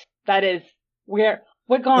hot. That is, we're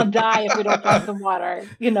going to die if we don't drink some water,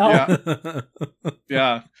 Yeah.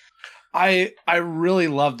 Yeah. I really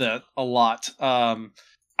love that a lot.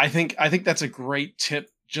 I think that's a great tip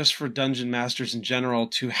just for dungeon masters in general,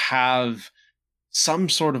 to have some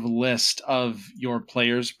sort of list of your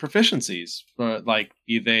players' proficiencies, like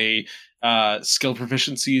be they skill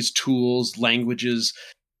proficiencies, tools, languages,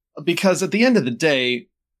 because at the end of the day,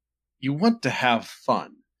 you want to have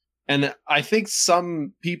fun. And I think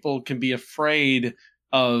some people can be afraid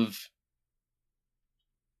of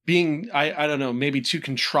being, I don't know, maybe too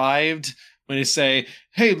contrived when they say,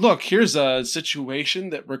 hey, look, here's a situation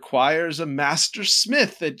that requires a master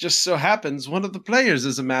smith. It just so happens one of the players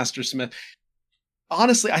is a master smith.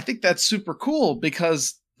 Honestly, I think that's super cool,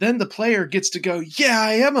 because then the player gets to go, yeah,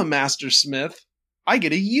 I am a master smith. I get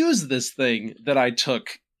to use this thing that I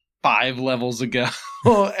took 5 levels ago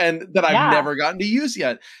and that I've never gotten to use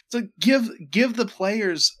yet. So give the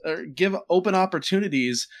players, or give open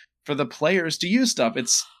opportunities for the players to use stuff.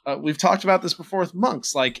 It's we've talked about this before with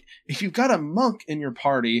monks. Like, if you've got a monk in your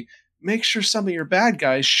party, make sure some of your bad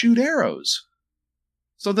guys shoot arrows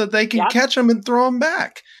so that they can catch them and throw them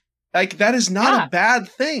back. Like, that is not a bad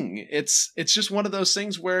thing. It's just one of those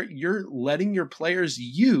things where you're letting your players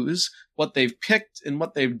use what they've picked and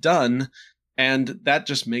what they've done, and that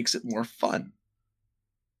just makes it more fun.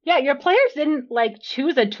 Yeah, your players didn't like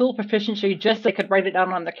choose a tool proficiency just so they could write it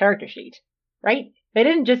down on the character sheet, right? They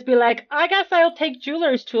didn't just be like, I guess I'll take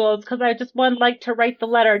jeweler's tools because I just want like to write the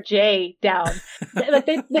letter J down.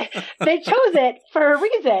 they chose it for a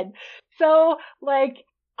reason. So like,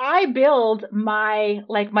 I build my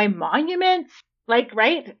monuments, like,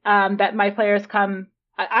 right, that my players come,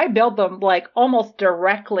 I build them like almost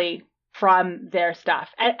directly from their stuff.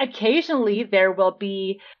 And occasionally there will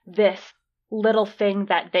be this little thing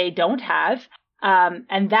that they don't have,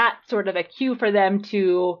 and that's sort of a cue for them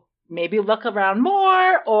to maybe look around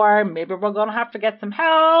more, or maybe we're going to have to get some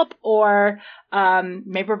help, or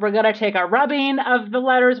maybe we're going to take a rubbing of the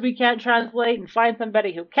letters we can't translate and find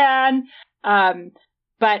somebody who can.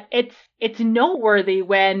 But it's noteworthy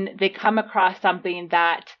when they come across something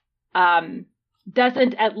that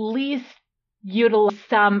doesn't at least utilize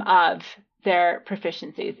some of their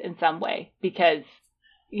proficiencies in some way, because,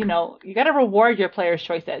 you got to reward your players'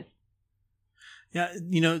 choices. Yeah,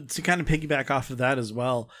 to kind of piggyback off of that as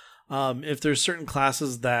well, if there's certain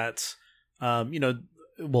classes that,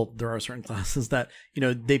 there are certain classes that,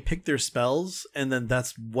 they pick their spells and then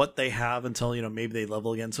that's what they have until, maybe they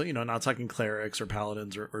level again. So, not talking clerics or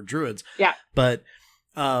paladins or druids. Yeah. But,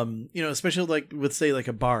 especially like with, say, like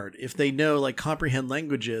a bard, if they know like comprehend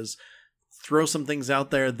languages, throw some things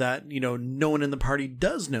out there that, no one in the party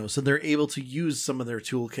does know. So they're able to use some of their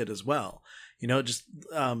toolkit as well.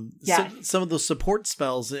 Some of those support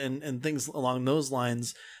spells and things along those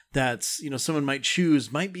lines that, someone might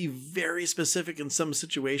choose might be very specific in some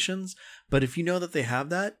situations. But if you know that they have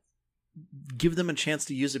that, give them a chance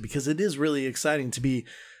to use it, because it is really exciting to be,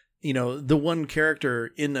 the one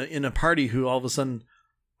character in a party who all of a sudden,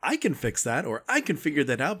 I can fix that, or I can figure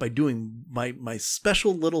that out by doing my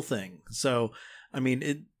special little thing. So, I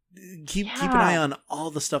mean, keep an eye on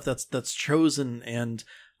all the stuff that's chosen and,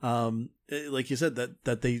 like you said,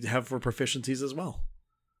 that they have for proficiencies as well.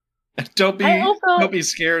 Don't be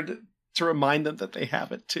scared to remind them that they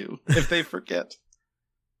have it too if they forget.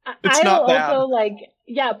 It's not bad.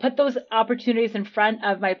 Also put those opportunities in front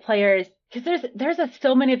of my players, because there's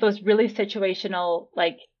so many of those really situational,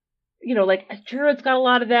 like druids got a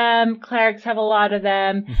lot of them, clerics have a lot of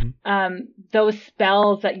them. Mm-hmm. Those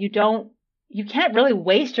spells that you can't really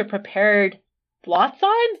waste your prepared slots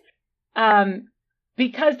on.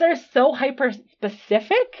 Because they're so hyper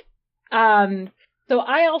specific. So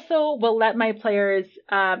I also will let my players,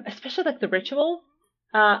 especially like the ritual,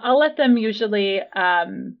 I'll let them usually,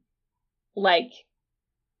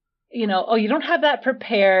 you don't have that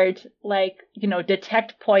prepared,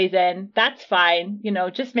 detect poison. That's fine.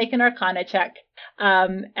 Just make an Arcana check.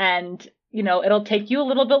 And it'll take you a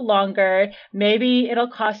little bit longer. Maybe it'll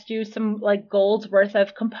cost you some gold's worth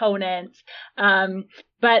of components.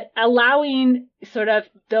 But allowing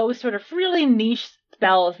those really niche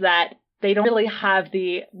spells that they don't really have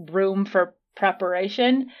the room for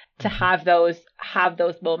preparation to have those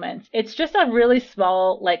moments. It's just a really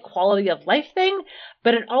small quality of life thing,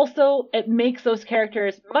 but it makes those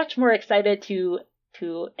characters much more excited to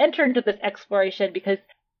enter into this exploration, because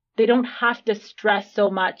they don't have to stress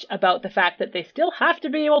so much about the fact that they still have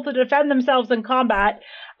to be able to defend themselves in combat.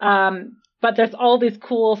 But there's all these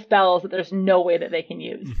cool spells that there's no way that they can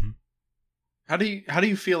use. Mm-hmm. How do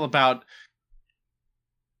you feel about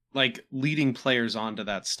leading players onto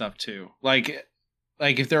that stuff too? Like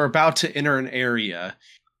if they're about to enter an area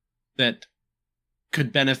that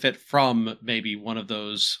could benefit from maybe one of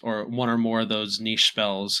those or one or more of those niche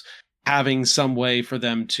spells, having some way for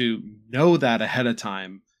them to know that ahead of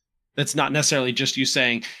time. That's not necessarily just you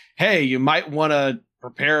saying, hey, you might want to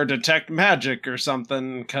prepare detect magic or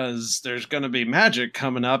something because there's going to be magic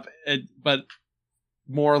coming up, but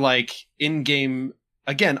more like in-game,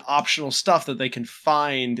 again, optional stuff that they can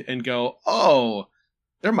find and go, oh,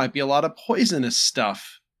 there might be a lot of poisonous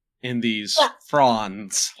stuff in these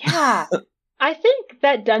fronds. Yeah. I think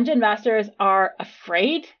that dungeon masters are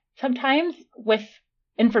afraid sometimes with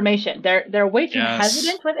information. They're way too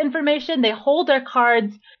hesitant with information. They hold their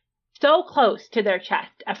cards so close to their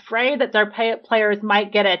chest, afraid that their players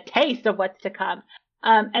might get a taste of what's to come.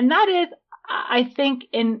 And that is, I think,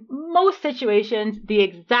 in most situations, the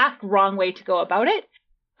exact wrong way to go about it.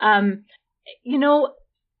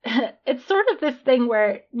 It's sort of this thing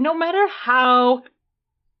where no matter how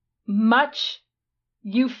much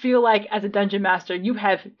you feel like as a dungeon master you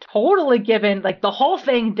have totally given the whole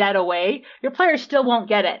thing dead away, your players still won't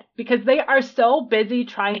get it, because they are so busy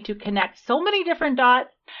trying to connect so many different dots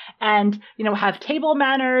and have table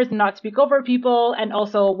manners and not speak over people and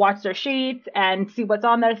also watch their sheets and see what's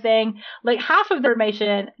on their thing. Half of the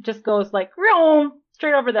information just goes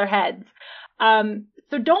straight over their heads.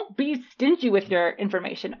 So don't be stingy with your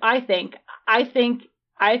information. I think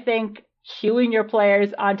queuing your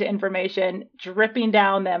players onto information, dripping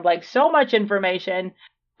down them so much information,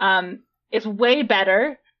 is way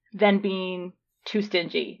better than being too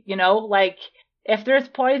stingy. If there's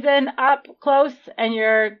poison up close and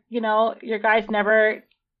your guys never,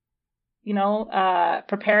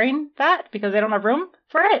 preparing that because they don't have room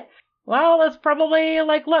for it, well, that's probably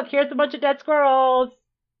look, here's a bunch of dead squirrels.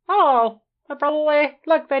 Oh,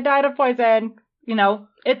 look, they died of poison.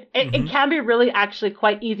 It can be really actually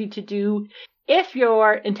quite easy to do if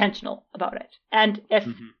you're intentional about it. And if,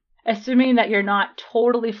 assuming that you're not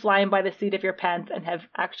totally flying by the seat of your pants and have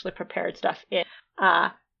actually prepared stuff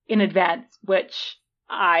in advance, which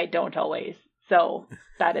I don't always. So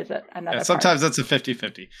that is another part. Sometimes that's a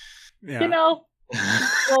 50-50. Yeah.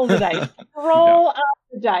 Roll the dice. Roll up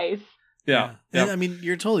the dice. Yeah. And, I mean,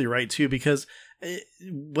 you're totally right too, because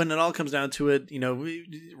when it all comes down to it,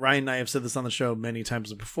 Ryan and I have said this on the show many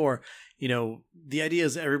times before, the idea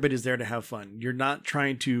is everybody's there to have fun. You're not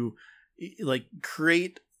trying to like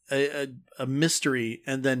create a mystery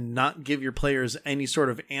and then not give your players any sort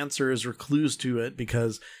of answers or clues to it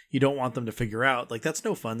because you don't want them to figure out. Like, that's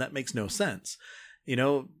no fun. That makes no sense.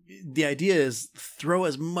 The idea is throw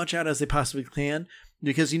as much out as they possibly can,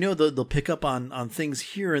 because they'll pick up on things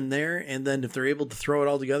here and there, and then if they're able to throw it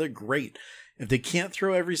all together, great. If they can't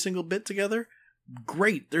throw every single bit together,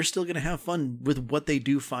 great. They're still going to have fun with what they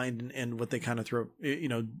do find and what they kind of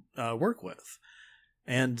work with.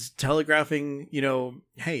 And telegraphing,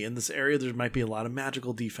 hey, in this area there might be a lot of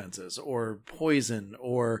magical defenses or poison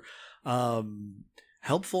or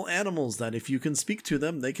helpful animals that if you can speak to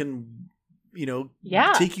them, they can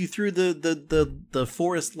take you through the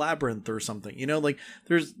forest labyrinth or something. Like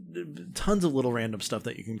there's tons of little random stuff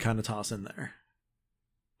that you can kind of toss in there.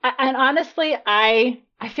 And honestly, I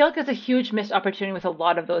feel like there's a huge missed opportunity with a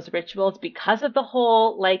lot of those rituals because of the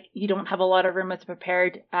whole, like, you don't have a lot of room as a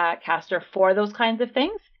prepared caster for those kinds of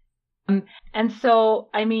things. And so,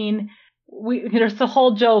 I mean, there's the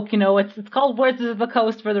whole joke, it's called Wizards of the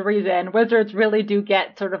Coast for the reason. Wizards really do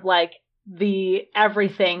get sort of like the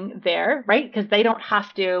everything there, right? Because they don't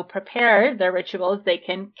have to prepare their rituals. They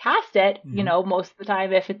can cast it, most of the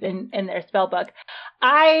time if it's in their spell book.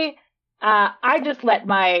 I just let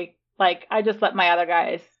my other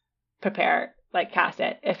guys prepare, like, cast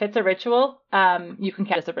it. If it's a ritual, you can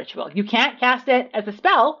cast it as a ritual. You can't cast it as a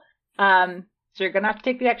spell, so you're gonna have to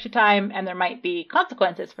take the extra time, and there might be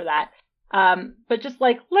consequences for that. But just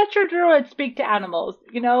like let your druid speak to animals,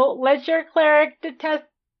 let your cleric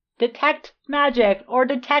detect magic or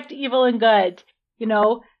detect evil and good.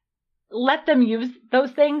 Let them use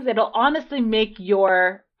those things. It'll honestly make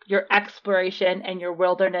your exploration and your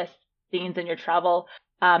wilderness scenes and your travel,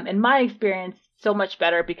 in my experience, so much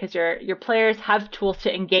better because your players have tools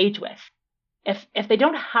to engage with. If they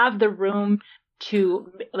don't have the room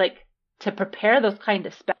to prepare those kind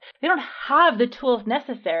of spells, they don't have the tools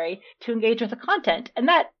necessary to engage with the content, and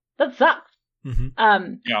that sucks.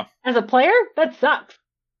 Mm-hmm. As a player, that sucks.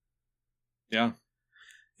 Yeah.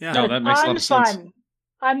 No, that makes a lot of sense.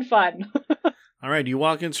 Unfun. All right, you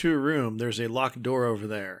walk into a room. There's a locked door over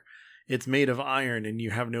there. It's made of iron and you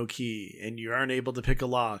have no key and you aren't able to pick a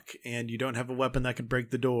lock and you don't have a weapon that can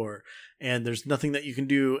break the door and there's nothing that you can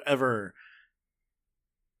do ever.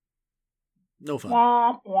 No fun.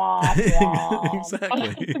 Womp, womp, womp.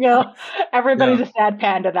 Exactly. Everybody's a sad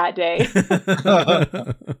panda that day.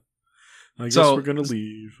 I guess we're going to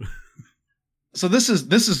leave. So this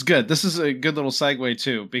is good. This is a good little segue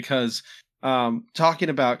too, because talking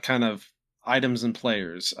about kind of items and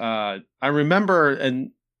players, I remember,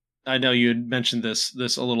 and I know you had mentioned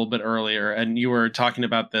this a little bit earlier, and you were talking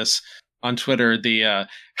about this on Twitter. The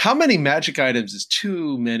how many magic items is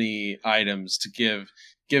too many items to give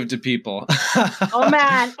to people? Oh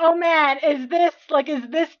man, is this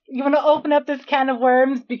you want to open up this can of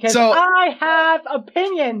worms? Because I have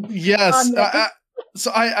opinions. Yes,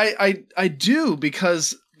 so I do,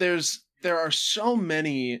 because there are so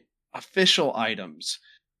many official items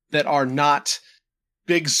that are not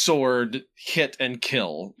big sword, hit and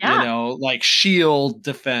kill, like shield,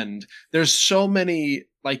 defend. There's so many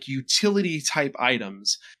like utility type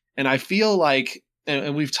items. And I feel like,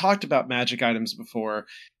 and we've talked about magic items before,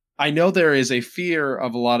 I know there is a fear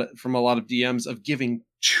from a lot of DMs of giving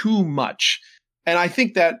too much. And I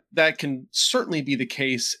think that can certainly be the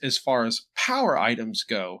case as far as power items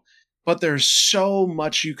go. But there's so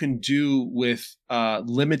much you can do with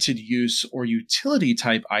limited use or utility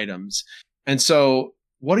type items. And so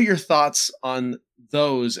what are your thoughts on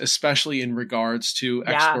those, especially in regards to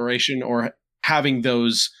exploration or having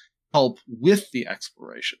those help with the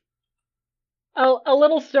exploration? A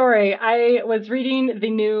little story. I was reading the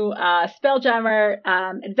new Spelljammer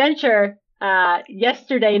adventure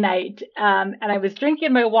yesterday night, and I was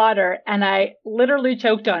drinking my water, and I literally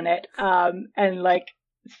choked on it and like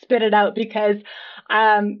spit it out because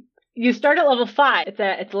you start at level 5.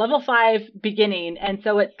 It's a level 5 beginning, and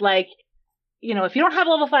so it's like, if you don't have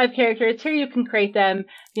level 5 characters, here you can create them.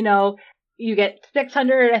 You get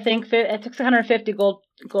 650 gold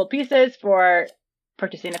pieces for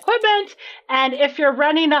purchasing equipment, and if you're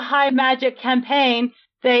running a high magic campaign,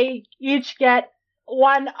 they each get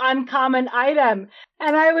one uncommon item.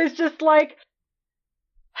 And I was just like,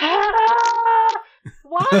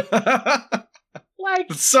 what?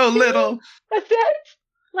 Like, it's so little. That's it?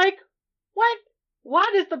 Like,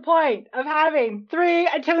 what is the point of having 3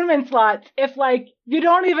 attunement slots if, like, you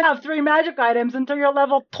don't even have 3 magic items until you're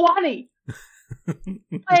level 20?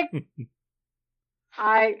 Like,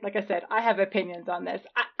 like I said, I have opinions on this.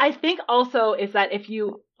 I think also is that if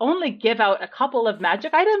you only give out a couple of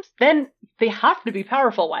magic items, then they have to be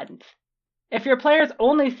powerful ones. If your players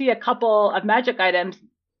only see a couple of magic items,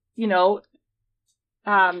 you know,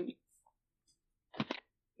 they're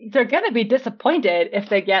going to be disappointed if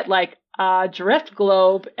they get like a drift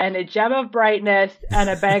globe and a gem of brightness and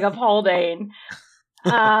a bag of holding.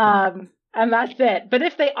 And that's it. But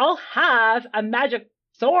if they all have a magic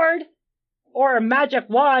sword or a magic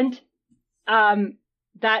wand,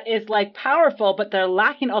 that is like powerful, but they're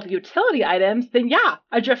lacking all the utility items, then yeah,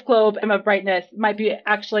 a drift globe and a brightness might be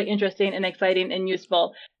actually interesting and exciting and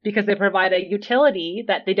useful because they provide a utility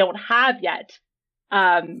that they don't have yet.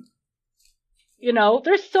 You know,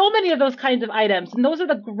 there's so many of those kinds of items, and those are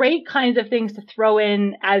the great kinds of things to throw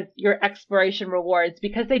in as your exploration rewards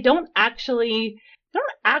because they don't actually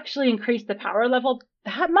increase the power level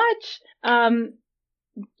that much.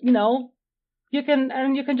 You know, you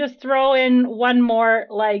can just throw in one more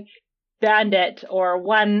like bandit or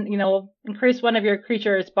one, you know, increase one of your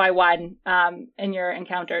creatures by one in your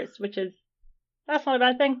encounters, that's not a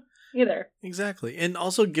bad thing either. Exactly. And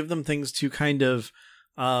also give them things to kind of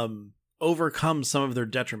overcome some of their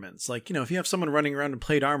detriments. Like, you know, if you have someone running around in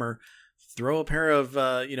plate armor, throw a pair of,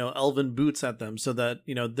 elven boots at them so that,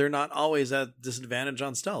 you know, they're not always at disadvantage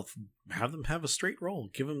on stealth. Have them have a straight roll.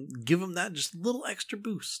 Give them that just little extra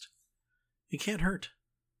boost. It can't hurt.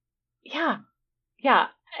 Yeah. Yeah.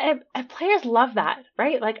 And players love that,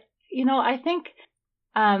 right? Like, you know, I think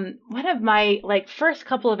one of my like first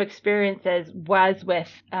couple of experiences was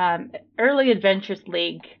with early Adventures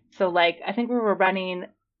League. So like I think we were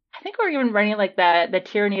even running like the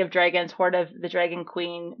Tyranny of Dragons, Horde of the Dragon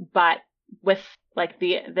Queen, but with like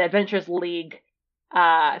the Adventures League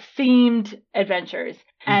themed adventures.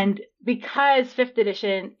 And because 5th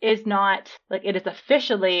edition is not like, it is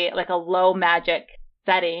officially like a low magic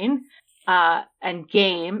setting and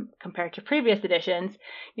game compared to previous editions,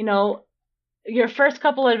 you know, your first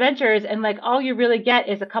couple of adventures and like all you really get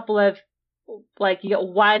is a couple of like, you get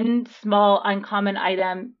one small uncommon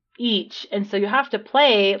item each. And so you have to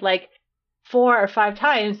play like 4 or 5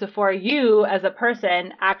 times before you as a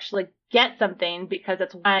person actually get something because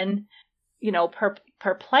it's one, you know, per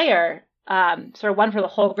player, sort of one for the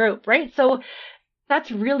whole group, right? So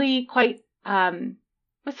that's really quite,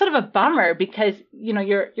 it's sort of a bummer because, you know,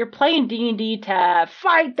 you're playing D&D to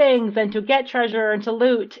fight things and to get treasure and to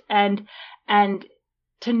loot and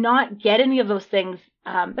to not get any of those things.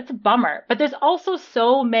 That's a bummer, but there's also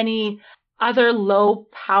so many other low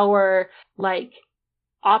power, like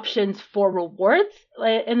options for rewards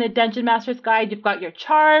in the Dungeon Master's Guide. You've got your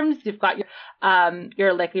charms, you've got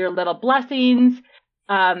your little blessings.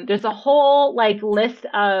 There's a whole like list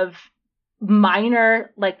of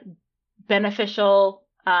minor like beneficial,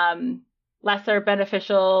 lesser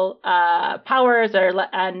beneficial powers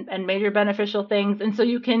and major beneficial things, and so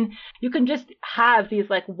you can just have these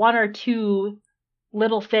like 1 or 2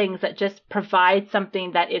 little things that just provide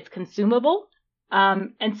something that is consumable.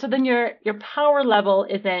 And so then your power level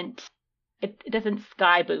doesn't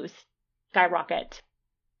skyrocket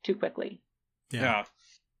too quickly. Yeah.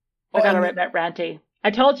 I got a bit ranty.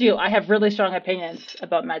 I told you I have really strong opinions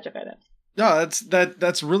about magic items. No,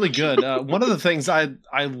 that's really good. One of the things I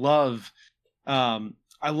love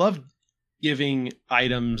giving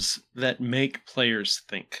items that make players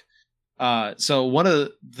think. So one of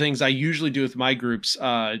the things I usually do with my groups,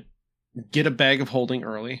 get a bag of holding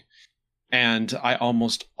early, and I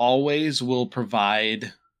almost always will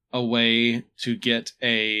provide a way to get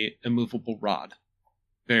a immovable rod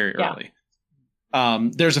very early.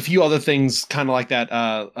 There's a few other things kind of like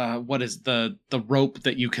that. What is the rope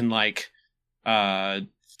that you can like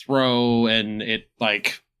throw and it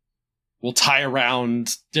like will tie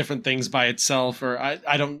around different things by itself, or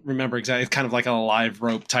I don't remember exactly. It's kind of like a live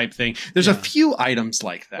rope type thing. There's a few items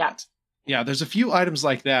like that. Yeah, there's a few items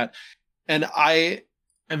like that. And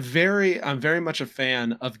I'm very much a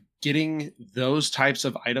fan of getting those types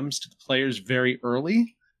of items to the players very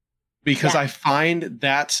early, because I find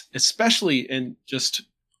that, especially in just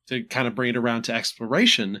to kind of bring it around to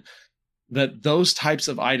exploration, that those types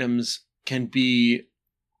of items can be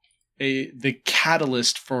the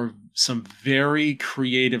catalyst for some very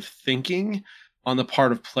creative thinking on the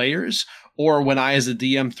part of players, or when I as a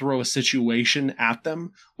DM throw a situation at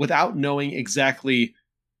them without knowing exactly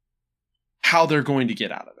how they're going to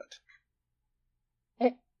get out of it.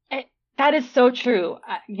 That is so true.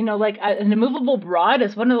 You know, like an immovable rod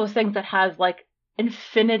is one of those things that has like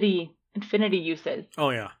infinity uses. Oh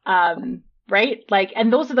yeah. Right? Like,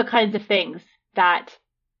 and those are the kinds of things that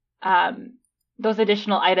those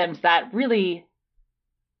additional items that really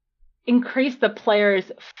increase the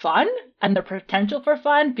player's fun and the potential for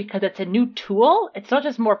fun because it's a new tool. It's not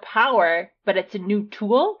just more power, but it's a new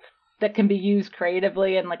tool that can be used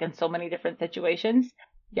creatively and like in so many different situations.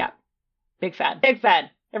 Yeah, big fan. Big fan.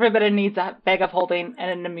 Everybody needs a bag of holding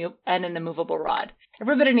and an immovable rod.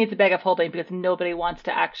 Everybody needs a bag of holding because nobody wants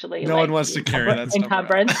to actually. No one wants to carry that stuff.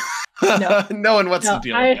 Encumbrance. No. No one wants to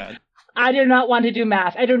deal with that. I do not want to do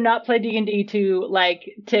math. I do not play D&D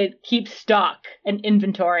to keep stock and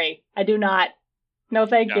inventory. I do not. No,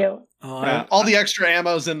 thank you. Oh, all the extra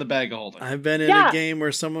ammo's in the bag of holding. I've been in a game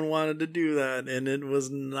where someone wanted to do that, and it was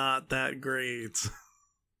not that great.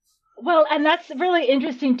 Well, and that's really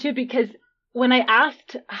interesting, too, because when I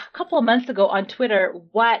asked a couple of months ago on Twitter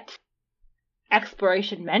what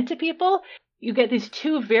exploration meant to people, you get these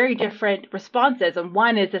two very different responses. And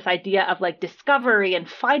one is this idea of like discovery and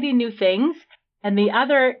finding new things. And the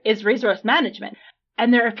other is resource management.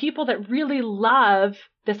 And there are people that really love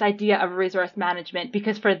this idea of resource management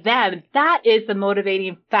because for them, that is the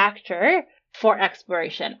motivating factor for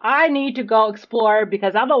exploration. I need to go explore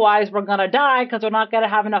because otherwise we're going to die because we're not going to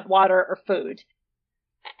have enough water or food.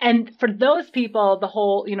 And for those people, the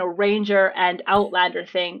whole, ranger and outlander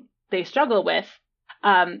thing they struggle with.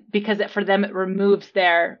 Because for them, it removes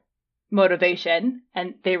their motivation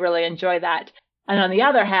and they really enjoy that. And on the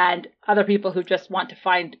other hand, other people who just want to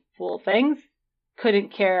find cool things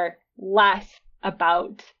couldn't care less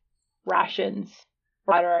about rations,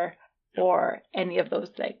 water, or any of those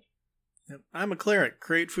things. Yep. I'm a cleric.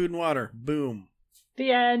 Create food and water. Boom.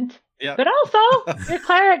 The end. Yep. But also, your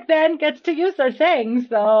cleric then gets to use their things,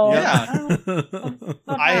 so yeah. Not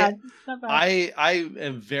bad. I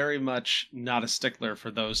am very much not a stickler for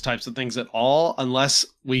those types of things at all, unless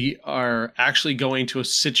we are actually going to a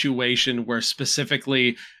situation where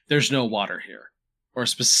specifically there's no water here, or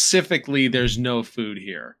specifically there's no food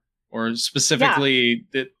here, or specifically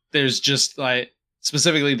that there's just like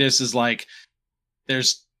specifically this is like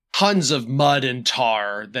there's tons of mud and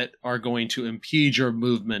tar that are going to impede your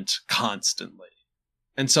movement constantly.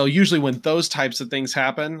 And so usually when those types of things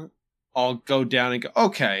happen, I'll go down and go,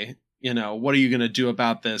 okay, what are you going to do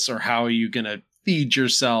about this? Or how are you going to feed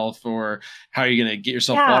yourself? Or how are you going to get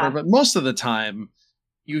yourself water? But most of the time,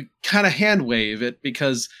 you kind of hand wave it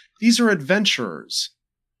because these are adventurers.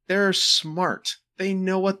 They're smart. They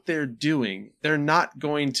know what they're doing. They're not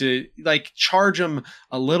going to charge them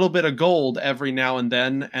a little bit of gold every now and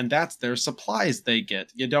then, and that's their supplies they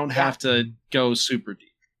get. You don't have to go super deep.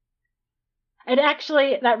 And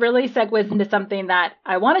actually, that really segues into something that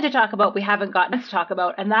I wanted to talk about, we haven't gotten to talk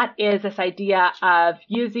about, and that is this idea of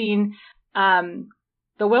using the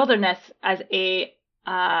wilderness as a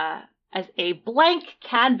blank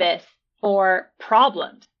canvas for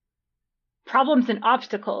problems and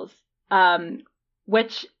obstacles.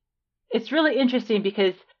 Which it's really interesting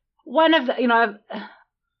because one of the,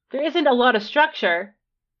 there isn't a lot of structure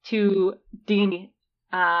to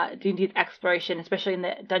D&D's exploration, especially in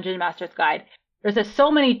the Dungeon Master's Guide. There's so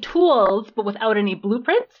many tools, but without any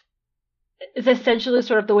blueprints. Is essentially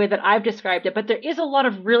sort of the way that I've described it. But there is a lot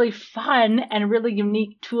of really fun and really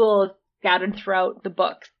unique tools scattered throughout the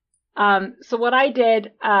books. So what I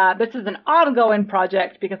did, this is an ongoing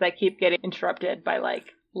project because I keep getting interrupted by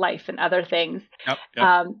life and other things.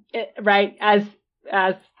 Yep. Right, as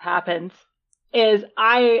happens, is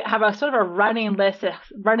I have a sort of a running list, a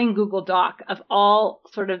running Google Doc of all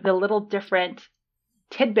sort of the little different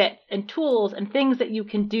tidbits and tools and things that you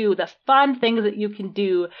can do, the fun things that you can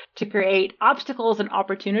do to create obstacles and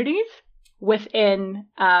opportunities within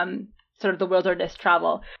sort of the wilderness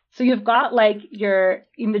travel. So you've got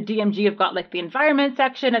in the DMG, you've got the environment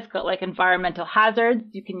section. It's got environmental hazards.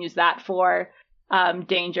 You can use that for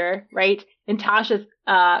danger, right? In Tasha's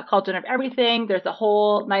Cauldron of Everything, there's a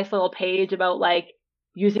whole nice little page about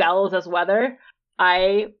using spells as weather.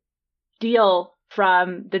 I deal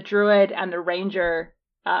from the druid and the ranger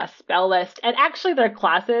spell list, and actually their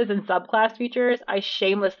classes and subclass features I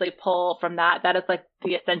shamelessly pull from that. That is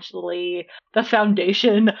essentially the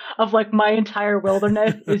foundation of my entire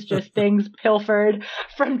wilderness is just things pilfered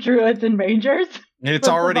from druids and rangers. It's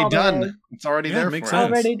already done. It's already there. Makes for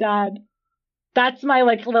sense. Already done. That's my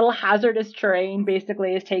little hazardous terrain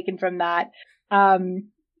basically is taken from that. Your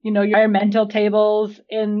environmental tables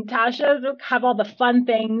in Tasha have all the fun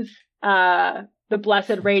things, the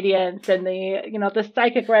blessed radiance and the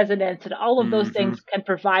psychic resonance and all of those things can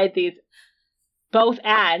provide these both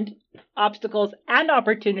and obstacles and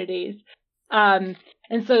opportunities. And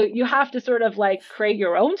so you have to sort of create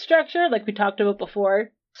your own structure, like we talked about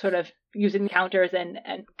before, sort of using counters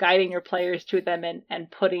and guiding your players to them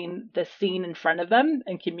and putting the scene in front of them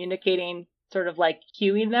and communicating sort of like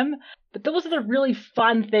cueing them. But those are the really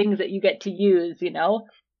fun things that you get to use, you know?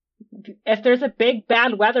 If there's a big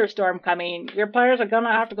bad weather storm coming, your players are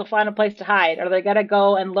gonna have to go find a place to hide. Are they gonna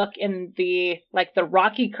go and look in the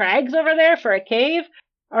rocky crags over there for a cave?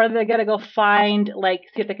 Or are they gonna go find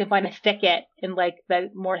see if they can find a thicket in the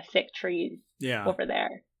more thick trees over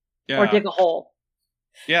there? Yeah. Or dig a hole.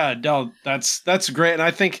 Yeah, no, that's great. And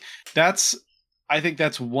I think that's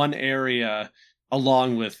one area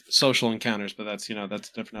along with social encounters, but that's a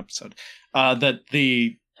different episode. That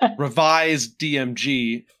the revised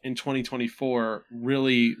DMG in 2024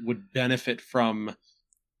 really would benefit from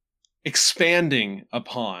expanding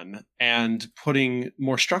upon and putting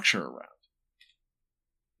more structure around.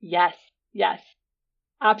 Yes,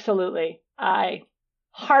 absolutely. I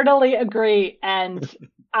heartily agree, and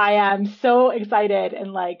I am so excited,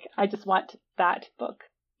 and I just want that book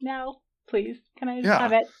now. Please, can I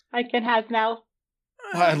have it? I can have now.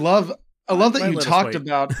 I love that you talked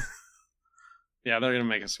about. Yeah, they're gonna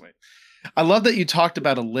make us wait. I love that you talked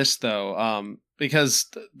about a list though, because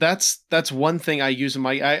that's one thing I use in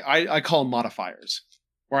my I call them modifiers,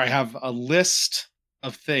 where I have a list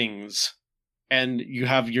of things, and you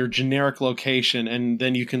have your generic location, and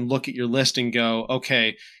then you can look at your list and go,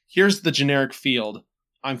 okay, here's the generic field.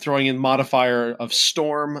 I'm throwing in modifier of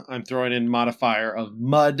storm. I'm throwing in modifier of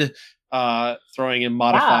mud. Throwing in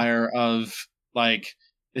modifier of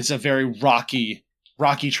it's a very rocky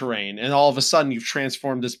terrain, and all of a sudden you've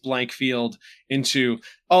transformed this blank field into,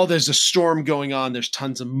 oh, there's a storm going on, there's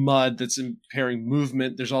tons of mud that's impairing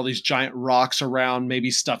movement, there's all these giant rocks around, maybe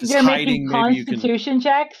stuff is hiding, maybe you can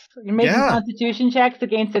checks. You're making constitution checks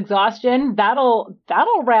against exhaustion. That'll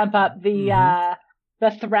ramp up the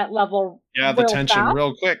threat level. Yeah, the tension fast.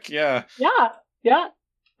 Real quick. Yeah,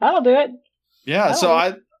 that'll do it.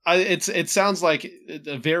 It sounds like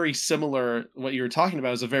a very similar, what you were talking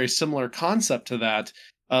about is a very similar concept to that,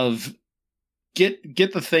 of get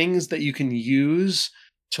the things that you can use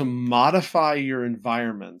to modify your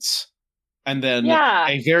environments, and then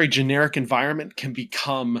a very generic environment can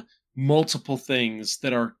become multiple things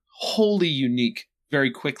that are wholly unique very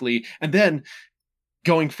quickly, and then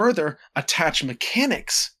going further, attach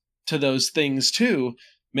mechanics to those things too,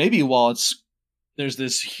 maybe while there's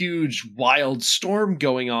this huge wild storm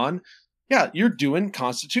going on. Yeah, you're doing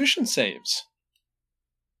constitution saves.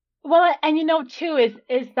 Well, and too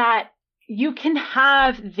is that you can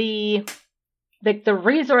have the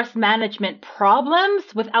resource management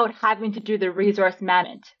problems without having to do the resource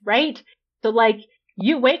management, right? So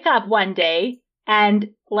you wake up one day and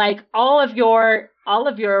all of your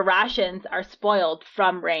rations are spoiled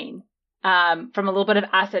from rain, from a little bit of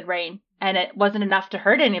acid rain. And it wasn't enough to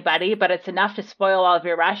hurt anybody, but it's enough to spoil all of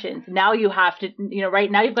your rations. Now you have to,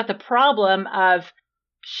 right now you've got the problem of,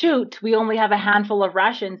 shoot, we only have a handful of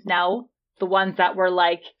rations now, the ones that were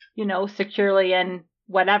securely in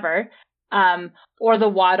whatever, or the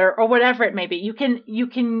water or whatever it may be. You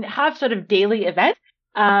can have sort of daily events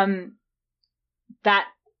that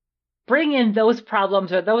bring in those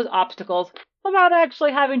problems or those obstacles without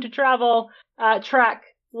actually having to travel, trek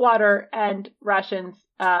water and rations.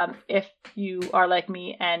 If you are like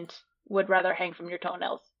me and would rather hang from your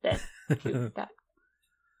toenails than do that.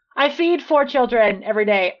 I feed 4 children every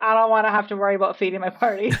day. I don't want to have to worry about feeding my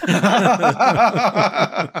party.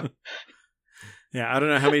 Yeah, I don't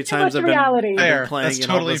know how many times I've been playing. That's and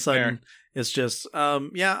totally all of a sudden fair. It's just,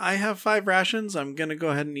 I have 5 rations. I'm going to go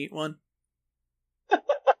ahead and eat one.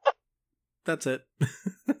 That's it.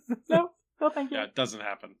 No, thank you. Yeah, it doesn't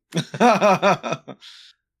happen.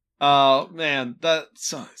 Oh man,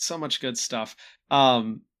 that's so much good stuff.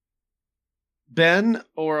 Ben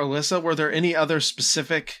or Alyssa, were there any other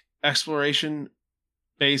specific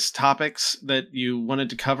exploration-based topics that you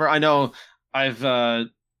wanted to cover? I know I've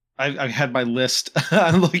had my list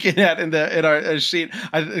I'm looking at in our sheet.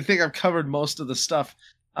 I think I've covered most of the stuff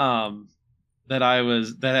that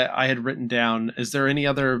I had written down. Is there any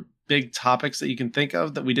other big topics that you can think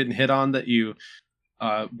of that we didn't hit on that you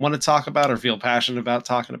want to talk about or feel passionate about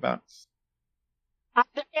talking about?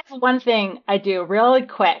 There is one thing I do really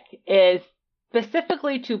quick, is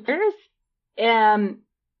specifically to peers,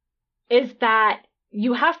 is that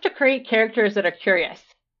you have to create characters that are curious.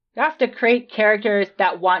 You have to create characters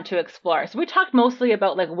that want to explore. So we talked mostly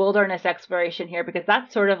about wilderness exploration here, because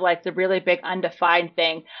that's sort of the really big undefined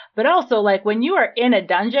thing. But also when you are in a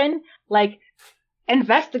dungeon,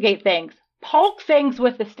 investigate things. Poke things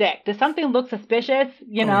with the stick. Does something look suspicious?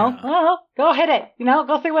 Go hit it.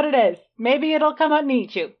 Go see what it is. Maybe it'll come out and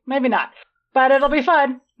eat you. Maybe not. But it'll be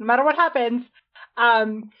fun, no matter what happens.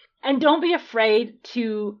 And don't be afraid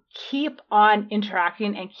to keep on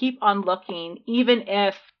interacting and keep on looking, even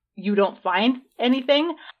if you don't find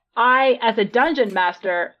anything. As a dungeon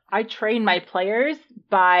master, I train my players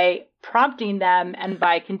by prompting them and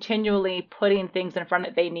by continually putting things in front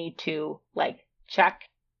that they need to like check.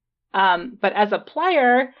 But as a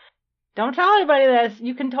player, don't tell anybody this.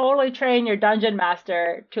 You can totally train your dungeon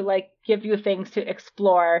master to like give you things to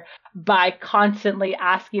explore by constantly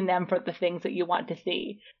asking them for the things that you want to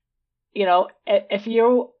see. You know, if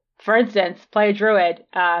you, for instance, play a druid,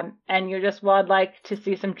 and you just would like to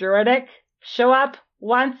see some druidic show up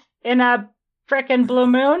once in a frickin' blue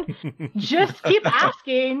moon, just keep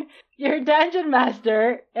asking your dungeon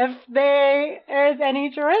master if there is any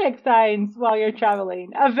druidic signs while you're traveling.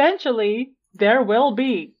 Eventually, there will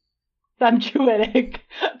be some druidic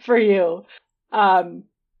for you. And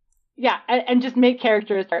just make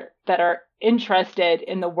characters that are interested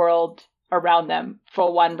in the world around them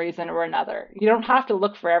for one reason or another. You don't have to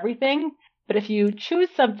look for everything, but if you choose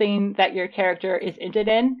something that your character is interested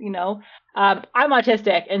in, you know, I'm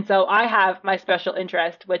autistic, and so I have my special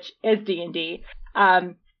interest, which is D&D.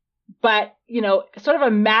 But, you know, sort of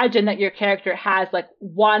imagine that your character has like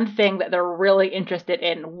one thing that they're really interested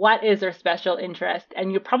in. What is their special interest?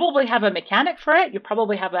 And you probably have a mechanic for it. You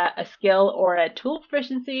probably have a skill or a tool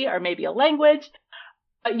proficiency or maybe a language.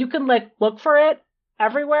 But you can like look for it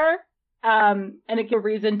everywhere. And it gives a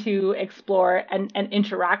reason to explore and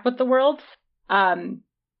interact with the world. Yeah.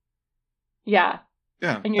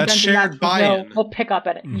 And your that's shared buy-in. will pick up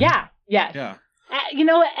at it. Mm-hmm. Yeah. Yes. Yeah. You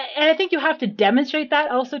know, and I think you have to demonstrate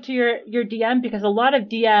that also to your DM, because a lot of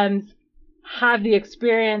DMs have the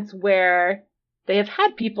experience where they have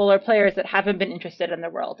had people or players that haven't been interested in the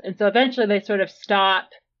world. And so eventually they sort of stop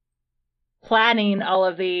planning all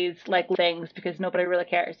of these like things because nobody really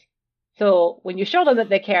cares. So when you show them that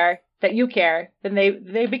they care, that you care, then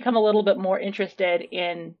they become a little bit more interested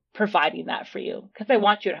in providing that for you because they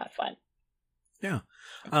want you to have fun. Yeah.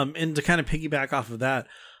 And to kind of piggyback off of that,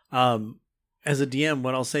 as a DM,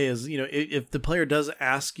 what I'll say is, you know, if the player does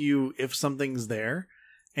ask you if something's there,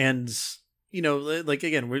 and, you know, like,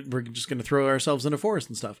 again, we're just going to throw ourselves in a forest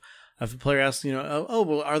and stuff. If the player asks, you know, oh,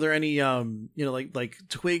 well, are there any, you know, like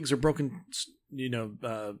twigs or broken, you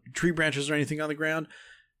know, tree branches or anything on the ground?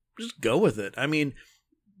 Just go with it. I mean,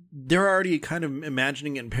 they're already kind of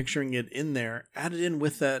imagining it and picturing it in there. Add it in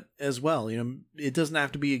with that as well. You know, it doesn't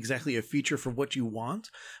have to be exactly a feature for what you want,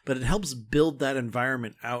 but it helps build that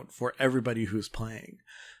environment out for everybody who's playing.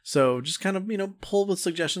 So just kind of, you know, pull with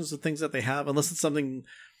suggestions of things that they have, unless it's something,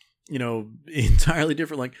 you know, entirely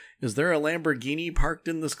different. Like, is there a Lamborghini parked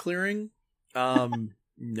in this clearing?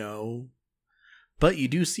 No. But you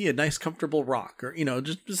do see a nice, comfortable rock, or, you know,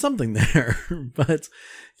 just something there. But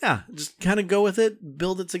yeah, just kind of go with it,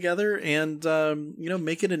 build it together, and, you know,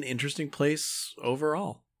 make it an interesting place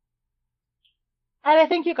overall. And I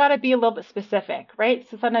think you got to be a little bit specific, right?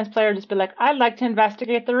 So sometimes players just be like, I'd like to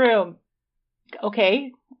investigate the room.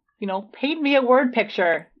 Okay, you know, paint me a word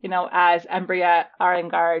picture, you know, as Embria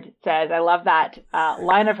Arengard says. I love that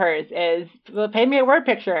line of hers is, well, paint me a word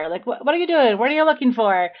picture. Like, what are you doing? What are you looking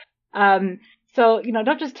for? So, you know,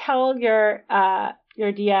 don't just tell your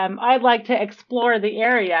DM, I'd like to explore the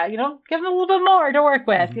area, you know, give them a little bit more to work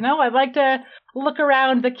with. You know, I'd like to look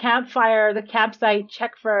around the campfire, the campsite,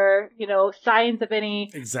 check for, you know, signs of any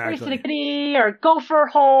activity or gopher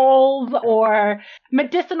holes or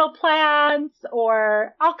medicinal plants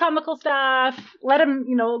or alchemical stuff. Let them,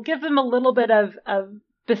 you know, give them a little bit of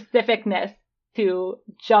specificness to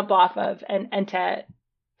jump off of and to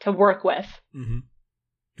work with. Mm-hmm.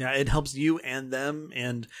 Yeah, it helps you and them,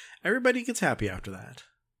 and everybody gets happy after that.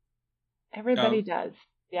 Everybody does.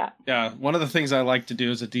 Yeah. Yeah. One of the things I like to do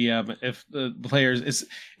as a DM, if the players is,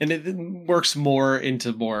 and it works more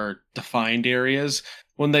into more defined areas,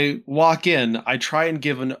 when they walk in, I try and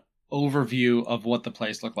give an overview of what the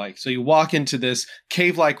place looked like. So you walk into this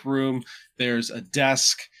cave-like room, there's a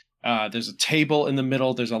desk, there's a table in the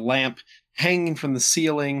middle, there's a lamp hanging from the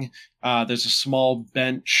ceiling, there's a small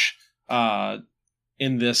bench,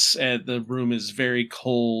 in this, the room is very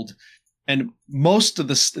cold, and most of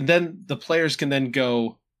this, then the players can then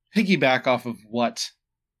go piggyback off of what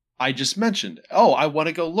I just mentioned. Oh, I want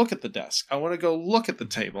to go look at the desk. I want to go look at the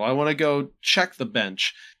table. I want to go check the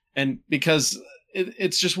bench. And because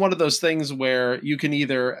it's just one of those things where you can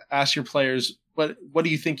either ask your players, what do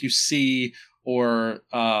you think you see? Or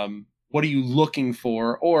what are you looking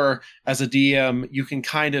for? Or as a DM, you can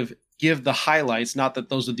kind of give the highlights, not that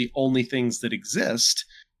those are the only things that exist,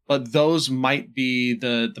 but those might be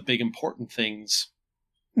the big important things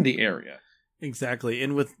in the area. Exactly.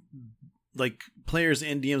 And with like players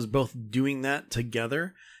and DMs both doing that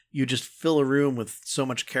together, you just fill a room with so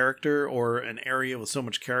much character or an area with so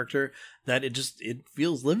much character that it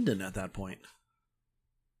feels lived in at that point.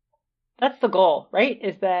 That's the goal, right?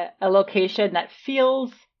 Is that a location that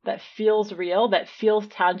feels real, that feels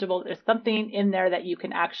tangible. There's something in there that you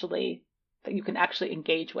can actually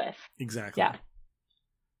engage with. Exactly. Yeah.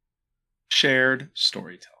 Shared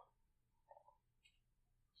storytelling.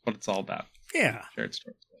 What it's all about. Yeah. Shared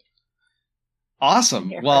storytelling.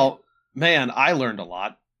 Awesome. Well, man, I learned a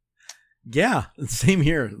lot. Yeah, same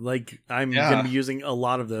here. Like, I'm going to be using a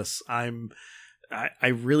lot of this. I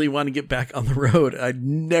really want to get back on the road. I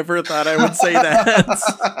never thought I would say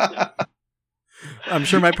that. I'm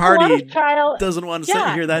sure my party doesn't want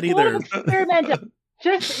to hear that either.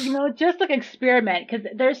 Just like experiment, because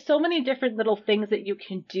there's so many different little things that you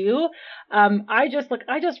can do. I just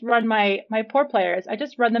run my poor players. I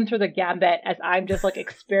just run them through the gambit as I'm just like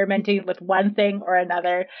experimenting with one thing or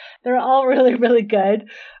another. They're all really, really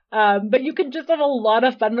good. But you can just have a lot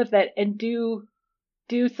of fun with it and do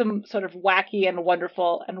some sort of wacky and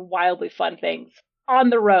wonderful and wildly fun things on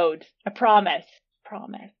the road. I promise.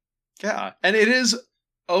 Yeah. And it is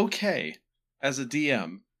okay as a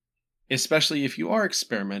DM, especially if you are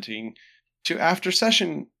experimenting, to after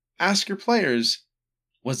session ask your players,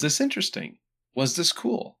 was this interesting? Was this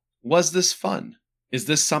cool? Was this fun? Is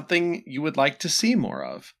this something you would like to see more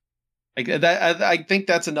of? I think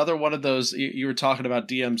that's another one of those, you were talking about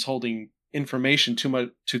DMs holding information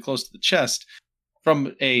too close to the chest.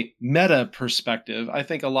 From a meta perspective, I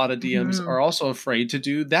think a lot of DMs are also afraid to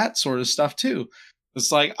do that sort of stuff too.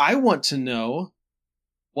 It's like, I want to know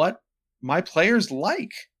what my players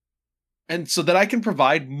like, and so that I can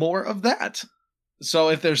provide more of that. So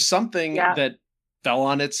if there's something that fell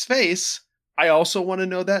on its face, I also want to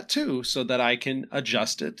know that too, so that I can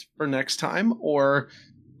adjust it for next time, or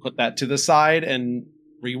put that to the side and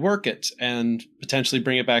rework it and potentially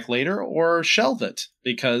bring it back later, or shelve it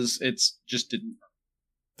because it's just didn't.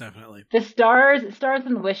 Definitely. The stars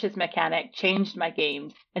and wishes mechanic changed my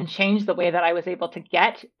games and changed the way that I was able to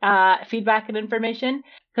get feedback and information,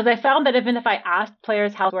 because I found that even if I asked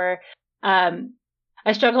players how they were,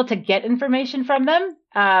 I struggled to get information from them,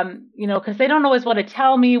 because they don't always want to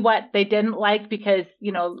tell me what they didn't like, because,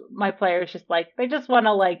 my players they just want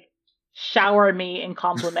to shower me in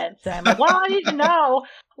compliments. And I'm like, well, I need to know.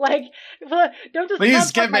 Don't just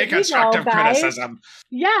please give me constructive criticism.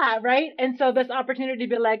 Yeah, right. And so this opportunity to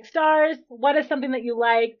be like, stars, what is something that you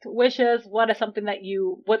liked? Wishes, what is something that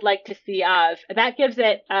you would like to see of? That gives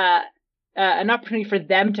it an opportunity for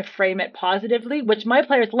them to frame it positively, which my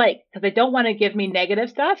players like, because they don't want to give me negative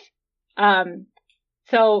stuff.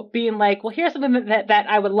 So being like, well, here's something that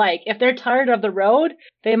I would like. If they're tired of the road,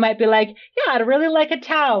 they might be like, yeah, I'd really like a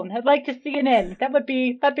town. I'd like to see an inn. That'd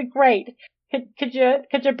be great. Could you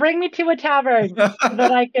bring me to a tavern so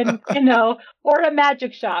that I can, or a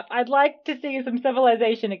magic shop? I'd like to see some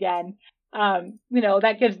civilization again.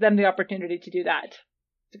 That gives them the opportunity to do that.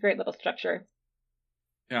 It's a great little structure.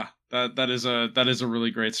 Yeah, that is a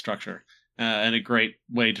really great structure, and a great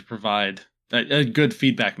way to provide a good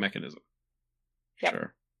feedback mechanism. Yep.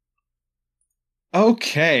 Sure.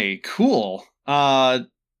 Okay, cool.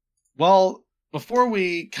 Well, before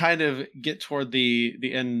we kind of get toward the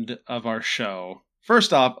end of our show,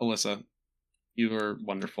 first off, Alyssa, you were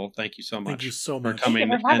wonderful. Thank you so much. Thank you so much for coming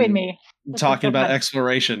for having me. Talking about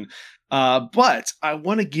exploration. But I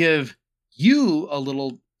want to give you a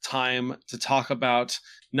little time to talk about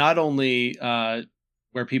not only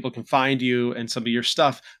where people can find you and some of your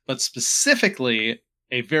stuff, but specifically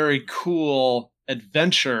a very cool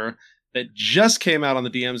adventure that just came out on the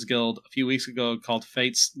DMs Guild a few weeks ago called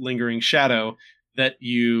Fate's Lingering Shadow that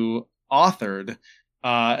you authored.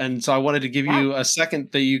 And so I wanted to give you a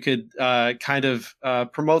second that you could kind of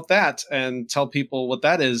promote that and tell people what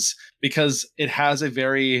that is, because it has a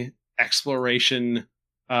very exploration,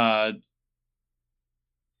 lean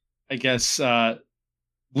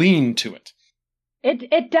to it.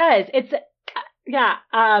 It does. It's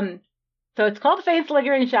so it's called Fate's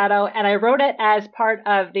Lingering Shadow, and I wrote it as part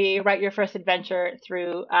of the Write Your First Adventure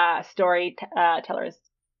through Storytellers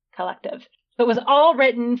Collective. So it was all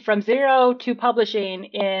written from zero to publishing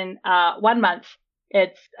in 1 month.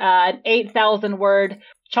 It's an 8,000 word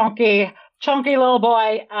chunky little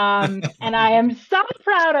boy, and I am so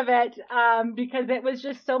proud of it because it was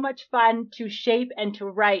just so much fun to shape and to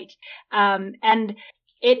write. And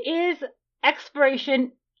it is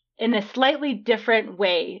exploration in a slightly different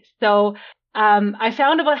way. So I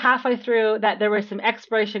found about halfway through that there were some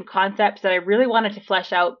exploration concepts that I really wanted to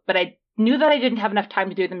flesh out, but I knew that I didn't have enough time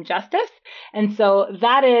to do them justice. And so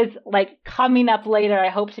that is like coming up later. I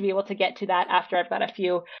hope to be able to get to that after I've got a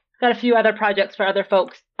few other projects for other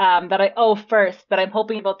folks that I owe first, but I'm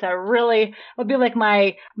hoping able to really, it'll be like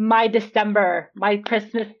my December, my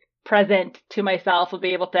Christmas present to myself, will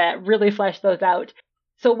be able to really flesh those out.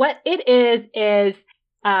 So what it is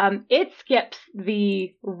it skips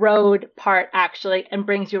the road part actually and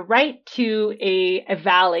brings you right to a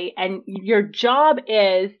valley, and your job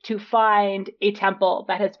is to find a temple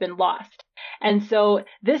that has been lost. And so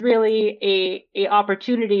this is really a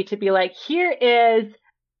opportunity to be like, here is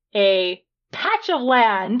a patch of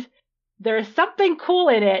land. There's something cool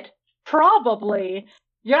in it. Probably.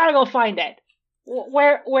 You gotta go find it.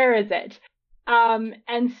 Where is it?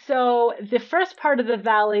 And so the first part of the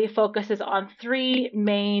valley focuses on three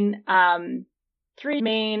main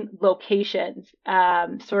locations,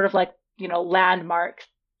 sort of like, landmarks.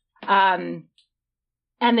 And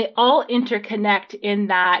they all interconnect in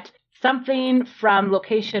that something from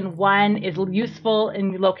location 1 is useful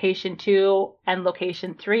in location 2 and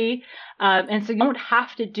location 3. And so you don't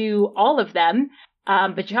have to do all of them.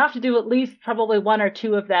 But you have to do at least probably 1 or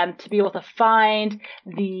 2 of them to be able to find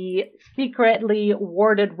the secretly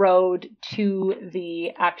warded road to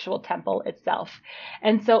the actual temple itself.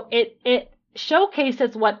 And so it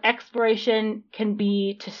showcases what exploration can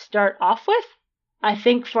be to start off with. I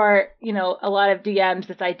think for, a lot of DMs,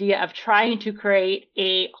 this idea of trying to create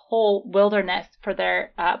a whole wilderness for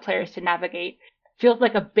their players to navigate feels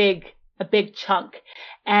like a big chunk.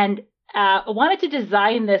 And I wanted to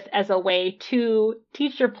design this as a way to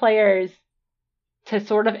teach your players to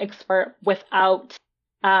sort of explore without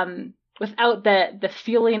the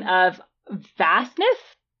feeling of vastness.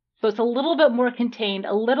 So it's a little bit more contained,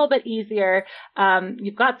 a little bit easier.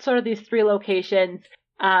 You've got sort of these 3 locations,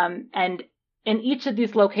 and in each of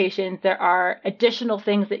these locations, there are additional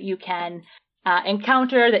things that you can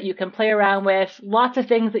encounter, that you can play around with, lots of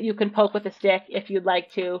things that you can poke with a stick if you'd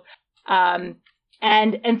like to.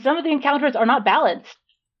 And some of the encounters are not balanced.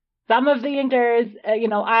 Some of the encounters,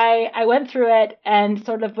 I went through it and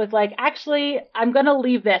sort of was like, actually, I'm going to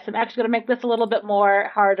leave this. I'm actually going to make this a little bit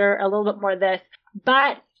more harder, a little bit more this.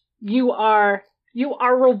 But you are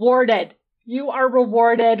rewarded. You are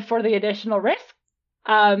rewarded for the additional risk.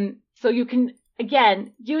 So you can,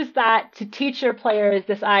 again, use that to teach your players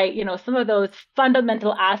some of those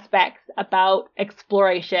fundamental aspects about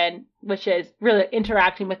exploration, which is really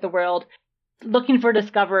interacting with the world, looking for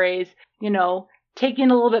discoveries, taking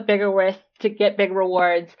a little bit bigger risks to get big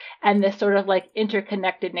rewards, and this sort of like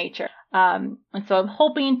interconnected nature. And so I'm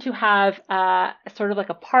hoping to have sort of like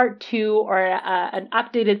a part 2 or an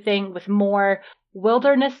updated thing with more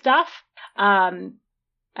wilderness stuff,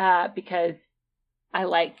 because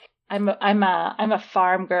I'm a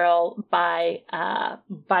farm girl by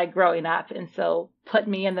growing up, and so put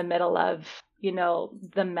me in the middle of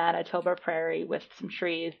the Manitoba prairie with some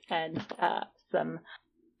trees and some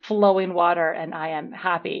flowing water, and I am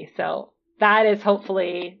happy. So that is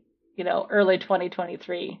hopefully early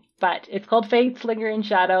 2023. But it's called Fate's Lingering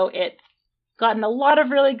Shadow. It's gotten a lot of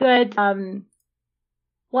really good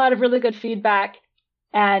feedback,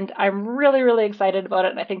 and I'm really, really excited about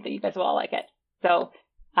it, and I think that you guys will all like it. So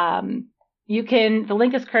the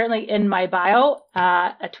link is currently in my bio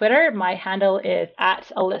at Twitter. My handle is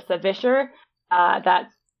 @AlyssaVischer.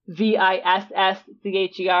 That's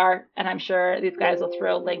VISSCHER, and I'm sure these guys will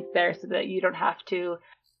throw links there so that you don't have to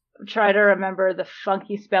try to remember the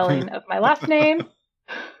funky spelling of my last name.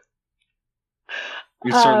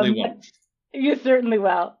 You certainly will. You certainly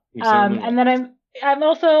will. And then I'm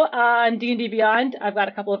also on D&D Beyond. I've got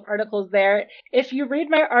a couple of articles there. If you read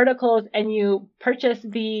my articles and you purchase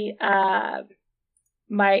the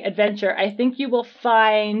my adventure, I think you will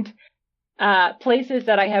find places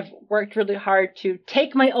that I have worked really hard to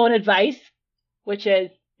take my own advice, which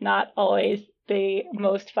is not always the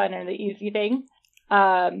most fun and the easy thing.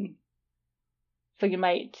 So you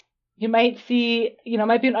might see,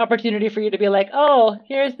 might be an opportunity for you to be like, oh,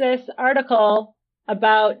 here's this article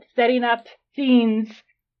about setting up scenes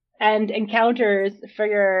and encounters for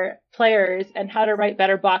your players and how to write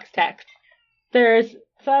better box text. There's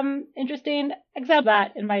some interesting examples of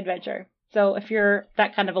that in my adventure. So if you're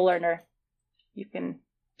that kind of a learner, you can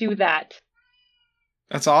do that.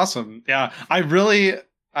 That's awesome. Yeah, I'm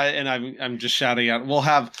just shouting out. We'll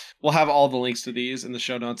have all the links to these in the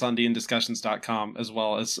show notes on dndiscussions.com, as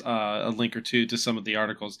well as a link or two to some of the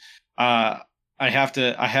articles. I have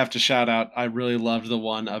to shout out. I really loved the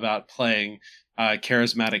one about playing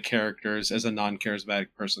charismatic characters as a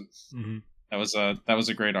non-charismatic person. Mm-hmm. That was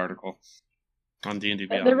a great article. on D&D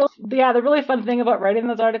The Beyond. the really fun thing about writing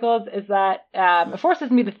those articles is that it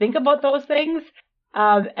forces me to think about those things.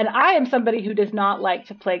 And I am somebody who does not like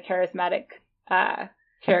to play charismatic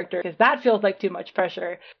character because that feels like too much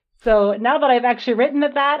pressure. So now that I've actually written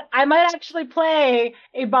that, I might actually play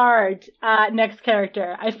a bard next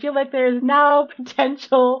character. I feel like there's now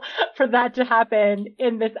potential for that to happen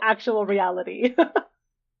in this actual reality.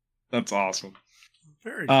 That's awesome.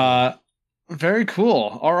 Very cool. Very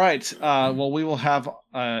cool. All right. Well, we will have,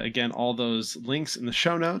 again, all those links in the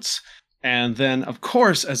show notes. And then, of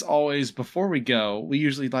course, as always, before we go, we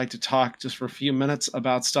usually like to talk just for a few minutes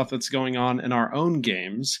about stuff that's going on in our own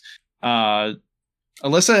games.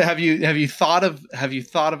 Alyssa, have you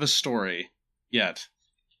thought of a story yet?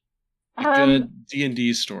 A good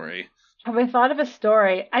D&D story. Have I thought of a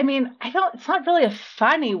story? I mean, it's not really a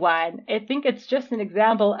funny one. I think it's just an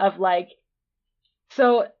example of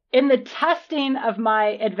so in the testing of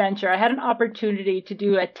my adventure, I had an opportunity to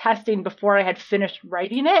do a testing before I had finished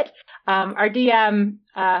writing it. Our DM,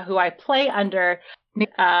 who I play under,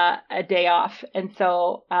 a day off, and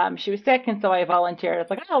so she was sick, and so I volunteered. I was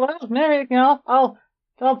like, oh well, maybe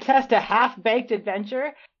I'll test a half-baked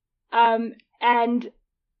adventure, and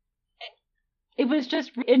it was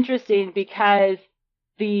just interesting because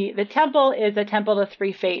the temple is a temple of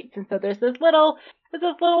three fates, and so there's this little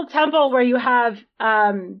temple where you have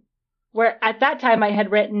where at that time I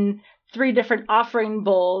had written 3 different offering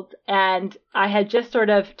bowls, and I had just sort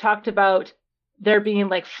of talked about there being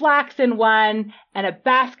like flax in one and a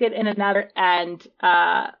basket in another and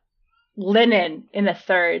linen in a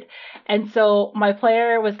third. And so my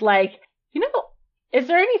player was like, is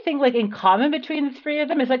there anything like in common between the 3 of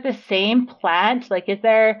them? Is like the same plant? Like, is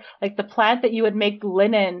there like the plant that you would make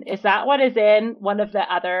linen? Is that what is in one of the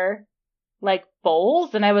other like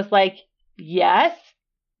bowls? And I was like, yes,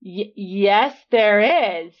 yes,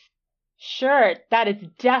 there is. Sure, that is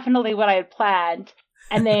definitely what I had planned.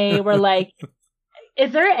 And they were like,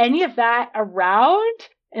 is there any of that around?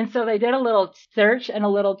 And so they did a little search and a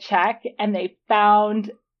little check, and they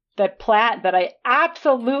found the plant that I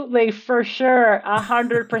absolutely, for sure,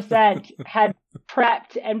 100% had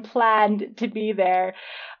prepped and planned to be there.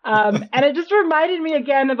 And it just reminded me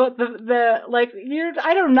again about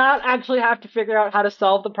I do not actually have to figure out how to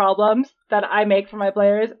solve the problems that I make for my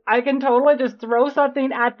players. I can totally just throw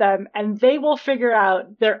something at them and they will figure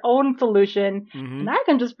out their own solution. Mm-hmm. And I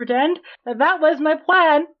can just pretend that was my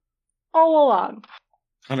plan all along.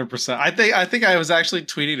 100%. I think I was actually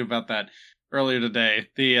tweeting about that earlier today.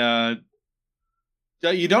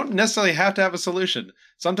 You don't necessarily have to have a solution.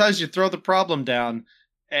 Sometimes you throw the problem down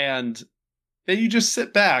and then you just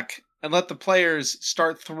sit back and let the players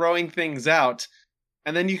start throwing things out.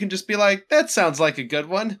 And then you can just be like, that sounds like a good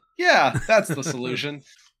one. Yeah, that's the solution.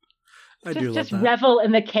 Just revel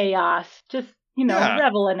in the chaos. Just,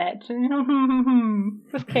 revel in it.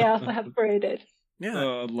 This chaos I have created. Yeah,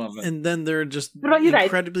 I love it. And then they're just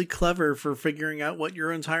incredibly clever for figuring out what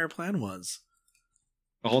your entire plan was.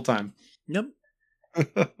 The whole time. Yep.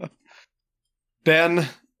 Ben,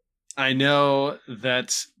 I know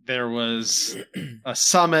that there was a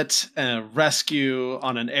summit and a rescue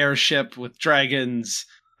on an airship with dragons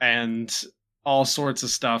and all sorts of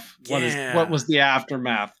stuff. Yeah. What was the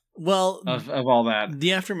aftermath? Well, of all that?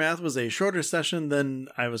 The aftermath was a shorter session than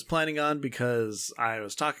I was planning on because I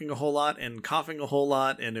was talking a whole lot and coughing a whole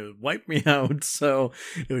lot and it would wipe me out. So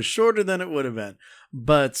it was shorter than it would have been.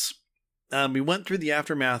 But we went through the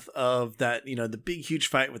aftermath of that, the big, huge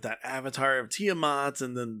fight with that avatar of Tiamat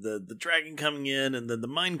and then the dragon coming in and then the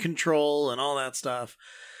mind control and all that stuff.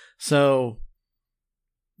 So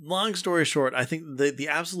long story short, I think the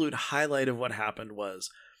absolute highlight of what happened was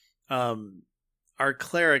our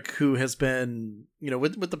cleric, who has been,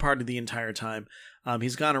 with the party the entire time,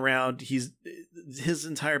 he's gone around. His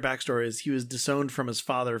entire backstory is he was disowned from his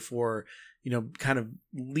father for, kind of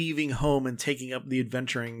leaving home and taking up the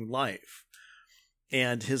adventuring life.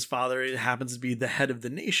 And his father happens to be the head of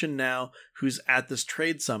the nation now, who's at this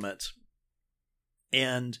trade summit.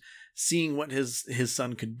 And seeing what his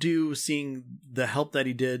son could do, seeing the help that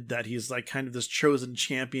he did, that he's like kind of this chosen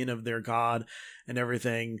champion of their god and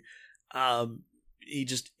everything, he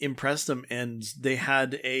just impressed them, and they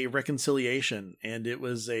had a reconciliation, and it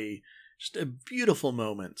was just a beautiful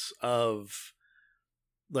moment of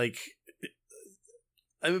like,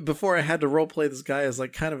 before I had to roleplay this guy as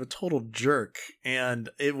like kind of a total jerk, and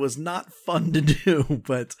it was not fun to do,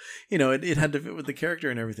 but it had to fit with the character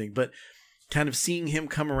and everything. But kind of seeing him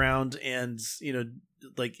come around and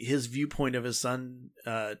like his viewpoint of his son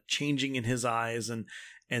changing in his eyes and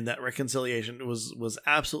that reconciliation was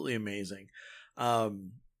absolutely amazing.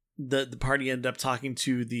 the party ended up talking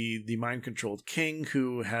to the mind controlled king,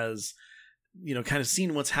 who has, kind of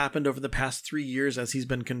seen what's happened over the past 3 years as he's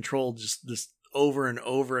been controlled just this over and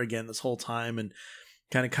over again this whole time, and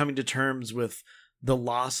kind of coming to terms with the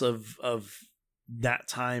loss of that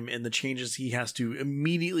time and the changes he has to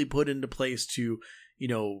immediately put into place to,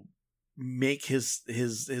 make his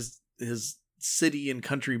city and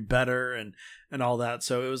country better and all that.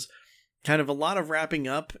 So it was kind of a lot of wrapping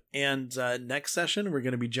up, and next session we're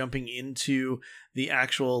going to be jumping into the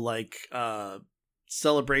actual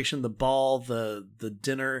celebration, the ball, the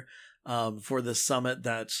dinner for the summit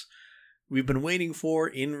that we've been waiting for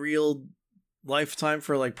in real lifetime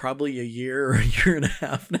for probably a year or a year and a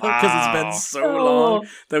half now, because it's been so long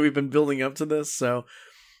that we've been building up to this. So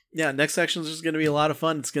yeah, next section is just going to be a lot of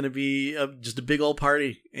fun. It's going to be just a big old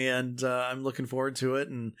party, and I'm looking forward to it.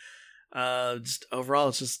 And just overall,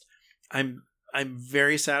 it's just I'm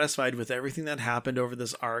very satisfied with everything that happened over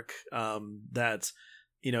this arc. That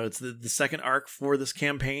it's the second arc for this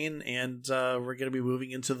campaign, and we're going to be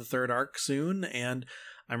moving into the third arc soon. And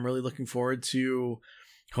I'm really looking forward to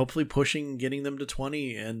hopefully pushing, getting them to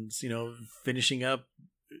 20, and finishing up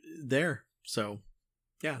there. So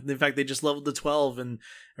yeah, in fact, they just leveled to 12, and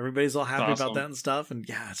everybody's all happy about that and stuff. And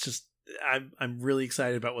yeah, it's just I'm really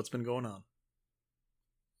excited about what's been going on.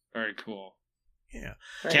 Very cool. Yeah,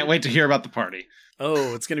 can't wait to hear about the party.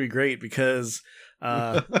 Oh, it's gonna be great because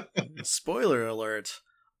spoiler alert,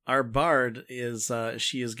 our bard is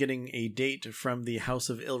she is getting a date from the House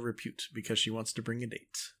of Ill Repute because she wants to bring a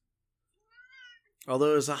date.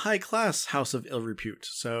 Although it's a high class House of Ill Repute,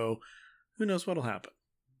 so who knows what'll happen.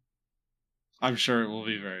 I'm sure it will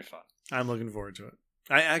be very fun. I'm looking forward to it.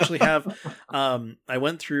 I actually have, I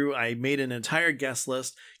went through, I made an entire guest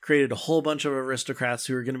list, created a whole bunch of aristocrats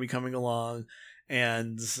who are going to be coming along,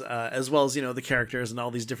 and as well as, the characters and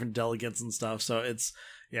all these different delegates and stuff. So it's,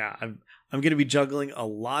 yeah, I'm going to be juggling a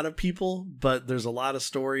lot of people, but there's a lot of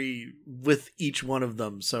story with each one of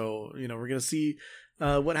them. So, we're going to see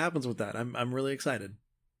what happens with that. I'm really excited.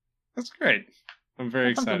 That's great. I'm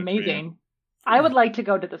very excited. That's amazing. I would like to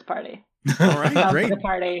go to this party. All right, great. The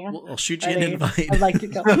party. We'll shoot you an invite. I'd like to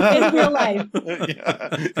go in real life.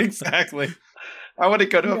 Yeah, exactly. I want to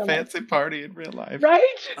go to a fancy party in real life.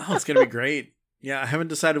 Right? Oh, it's gonna be great. Yeah, I haven't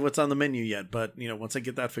decided what's on the menu yet, but once I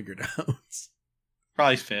get that figured out,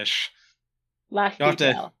 probably fish. Last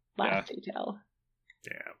detail.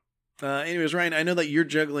 Yeah. Anyways, Ryan, I know that you're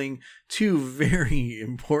juggling two very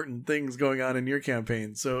important things going on in your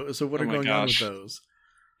campaign. So what are going on with those?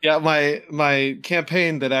 Yeah, my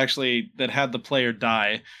campaign that had the player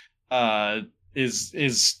die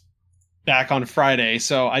is back on Friday,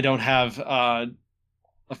 so I don't have a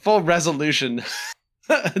full resolution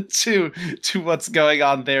to what's going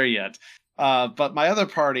on there yet. But my other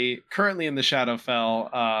party, currently in the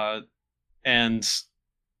Shadowfell, and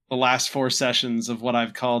the last 4 sessions of what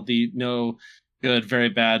I've called the no good, very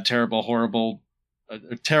bad, terrible, horrible,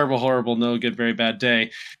 terrible, horrible, no good, very bad day.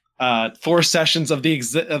 4 sessions of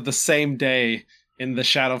the same day in the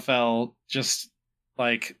Shadowfell, just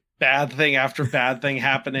bad thing after bad thing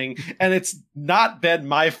happening, and it's not been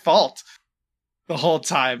my fault the whole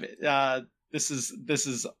time. This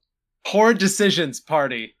is poor decisions,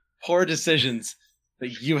 party. Poor decisions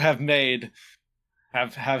that you have made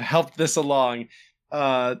have helped this along.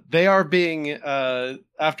 They are being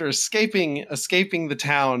after escaping the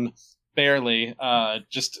town. Barely,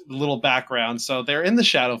 just a little background. So they're in the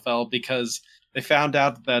Shadowfell because they found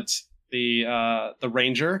out that the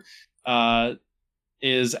ranger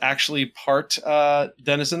is actually part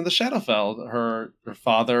denizen of the Shadowfell. Her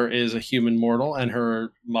father is a human mortal, and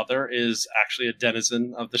her mother is actually a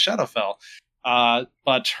denizen of the Shadowfell.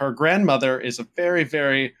 But her grandmother is a very,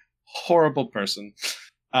 very horrible person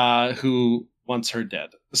who wants her dead.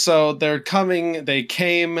 So they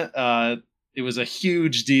came. It was a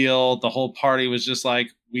huge deal. The whole party was just like,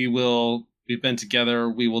 we've been together.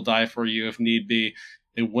 We will die for you if need be.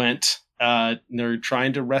 They went, they're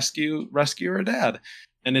trying to rescue her dad.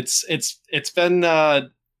 And it's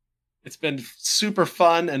been super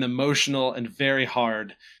fun and emotional and very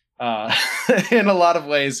hard, in a lot of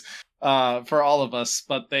ways, for all of us.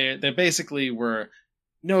 But they basically were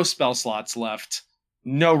no spell slots left,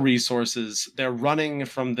 no resources. They're running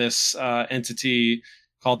from this, entity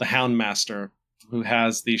called the Houndmaster, who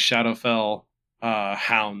has the Shadowfell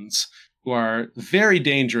hounds, who are very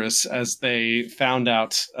dangerous, as they found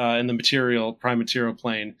out in the prime material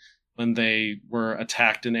plane when they were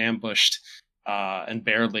attacked and ambushed and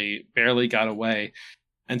barely got away.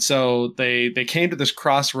 And so they came to this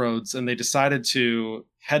crossroads, and they decided to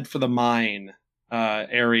head for the mine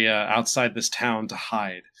area outside this town to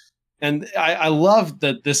hide. And I love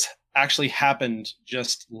that this actually happened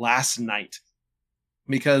just last night,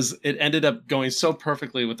 because it ended up going so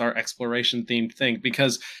perfectly with our exploration themed thing,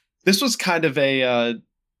 because this was kind of a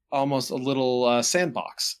almost a little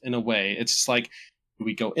sandbox in a way. It's just like, do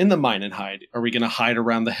we go in the mine and hide? Are we going to hide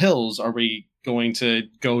around the hills? Are we going to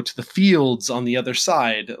go to the fields on the other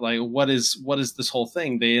side? Like, what is this whole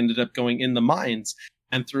thing? They ended up going in the mines,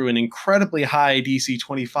 and through an incredibly high DC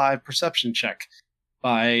 25 perception check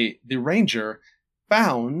by the ranger,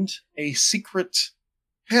 found a secret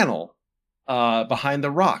panel behind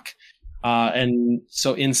the rock. And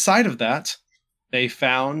so inside of that, they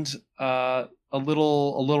found a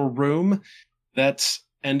little room that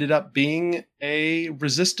ended up being a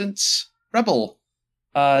resistance rebel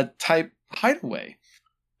type hideaway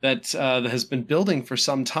that has been building for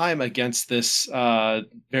some time against this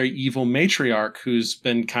very evil matriarch who's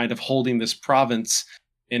been kind of holding this province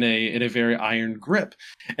in a very iron grip.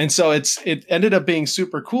 And so it ended up being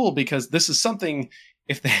super cool, because this is something,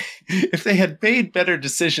 if they had made better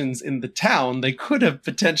decisions in the town, they could have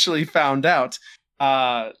potentially found out.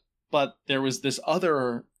 But there was this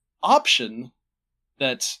other option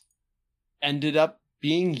that ended up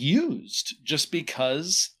being used just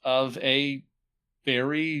because of a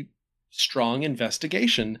very strong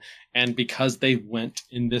investigation, and because they went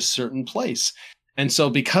in this certain place. And so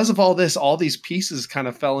because of all this, all these pieces kind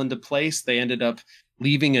of fell into place. They ended up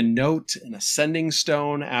leaving a note and a sending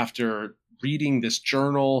stone after reading this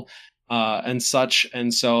journal and such.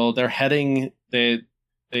 And so they're heading, they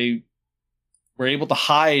were able to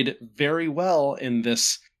hide very well in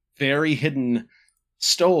this very hidden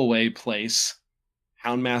stowaway place.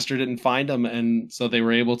 Houndmaster didn't find them, and so they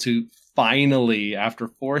were able to finally, after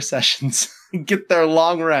 4 sessions, get their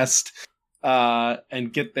long rest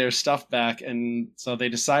and get their stuff back. And so they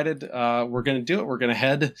decided, we're going to do it. We're going to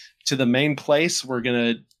head to the main place. We're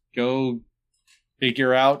going to go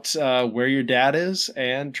figure out where your dad is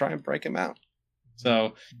and try and break him out.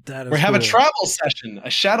 So we have a travel session, a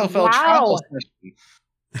Shadowfell travel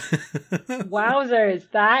session. Wowzers,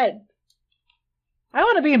 that... I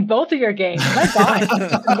want to be in both of your games. My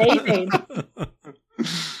God, amazing.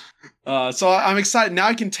 So I'm excited. Now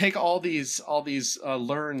I can take all these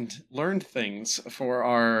learned things for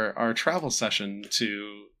our travel session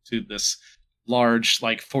to this large,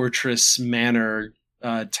 like, fortress manor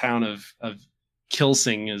town of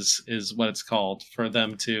Kilsing is what it's called, for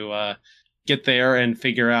them to get there and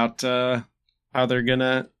figure out how they're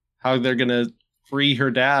gonna free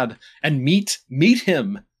her dad and meet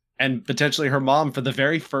him and potentially her mom for the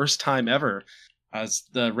very first time ever, as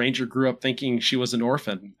the ranger grew up thinking she was an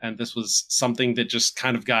orphan, and this was something that just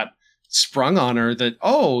kind of got sprung on her, that,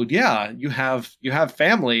 oh yeah, you have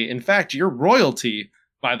family, in fact you're royalty,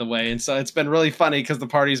 by the way. And so it's been really funny because the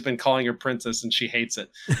party's been calling her princess and she hates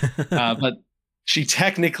it. But she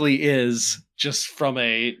technically is, just from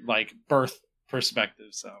a, like, birth perspective.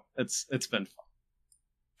 So it's been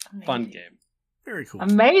fun. Fun game. Very cool.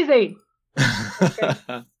 Amazing.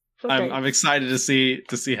 I'm excited to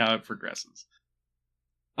see how it progresses.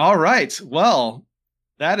 All right. Well,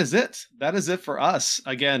 that is it. That is it for us.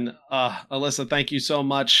 Again, Alyssa, thank you so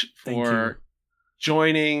much for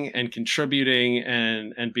joining and contributing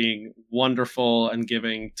and being wonderful and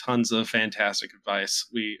giving tons of fantastic advice.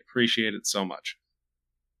 We appreciate it so much.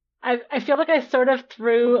 I feel like I sort of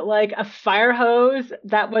threw, like, a fire hose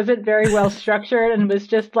that wasn't very well structured and was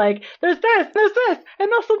just like, there's this,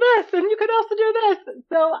 and also this, and you could also do this.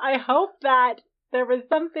 So I hope that there was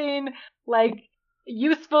something, like,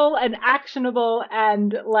 useful and actionable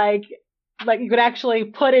and, like you could actually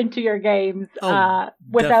put into your games without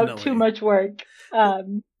definitely. too much work.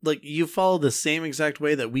 Like, you follow the same exact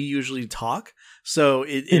way that we usually talk, so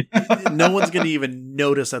it no one's going to even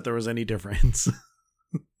notice that there was any difference.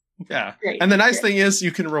 Yeah. Great. And the nice thing is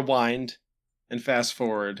you can rewind and fast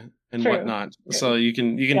forward and whatnot. True. So you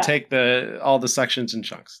can take all the sections in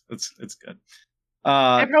chunks. It's good.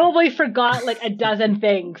 I probably forgot, like, a dozen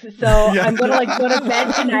things. So I'm going to, like, go to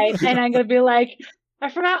bed tonight and I'm going to be like,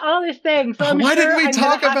 I forgot all these things. So why didn't we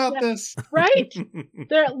talk about this? Right?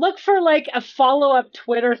 Look for, like, a follow-up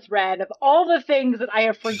Twitter thread of all the things that I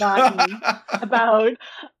have forgotten about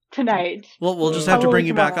tonight. Well, we'll just have to bring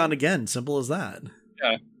you back on again. Simple as that.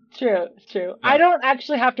 Yeah. True. Yeah. I don't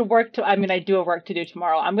actually have to work I do have work to do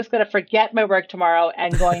tomorrow. I'm just going to forget my work tomorrow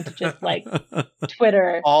and going to just, like,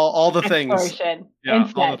 Twitter. all the things. Yeah,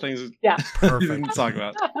 instead. All the things. Yeah. Perfect. You didn't talk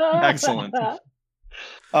about. Excellent.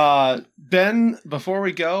 Ben, before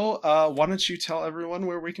we go, why don't you tell everyone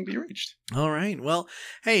where we can be reached? All right. Well,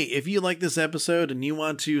 hey, if you like this episode and you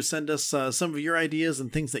want to send us some of your ideas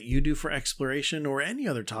and things that you do for exploration or any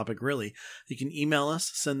other topic, really, you can email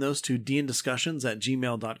us, send those to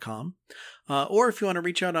dndiscussions@gmail.com. Or if you want to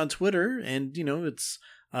reach out on Twitter and, it's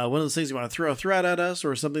one of those things you want to throw a thread at us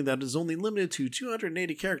or something that is only limited to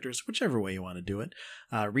 280 characters, whichever way you want to do it,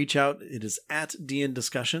 reach out. It is at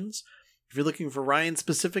dndiscussions. If you're looking for Ryan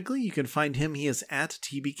specifically, you can find him. He is at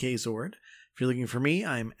TBKZord. If you're looking for me,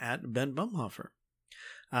 I'm at Ben Bumhofer.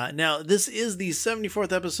 Now, this is the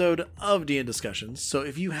 74th episode of DN Discussions, so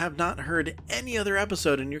if you have not heard any other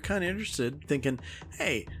episode and you're kind of interested, thinking,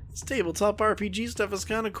 hey, this tabletop RPG stuff is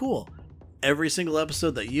kind of cool, every single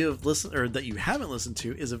episode that you have listened or that you haven't listened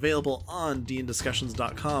to is available on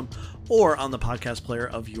dndiscussions.com or on the podcast player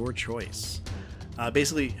of your choice.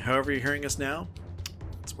 Basically, however you're hearing us now,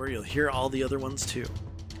 it's where you'll hear all the other ones too.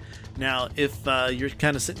 Now, if you're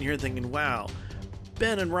kind of sitting here thinking, wow,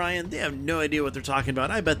 Ben and Ryan, they have no idea what they're talking about.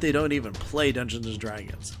 I bet they don't even play Dungeons &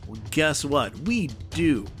 Dragons. Well, guess what? We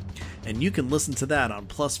do. And you can listen to that on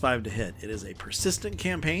 +5 to hit. It is a persistent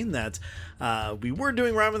campaign that we were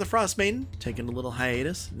doing Rime of the Frostmaiden, taking a little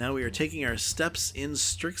hiatus. Now we are taking our steps in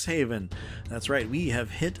Strixhaven. That's right, we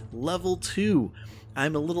have hit level 2.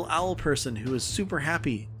 I'm a little owl person who is super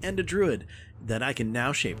happy, and a druid, that I can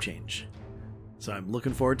now shape change. So I'm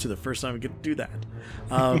looking forward to the first time we get to do that.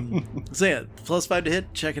 So yeah, +5 to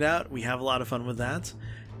hit, check it out. We have a lot of fun with that.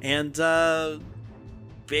 And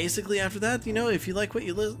basically after that, if you like what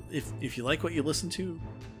you if you like what you listen to,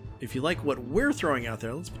 if you like what we're throwing out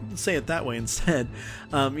there, let's say it that way instead.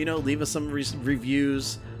 Leave us some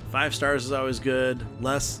reviews. 5 stars is always good.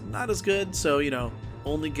 Less, not as good. So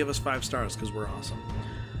only give us 5 stars because we're awesome.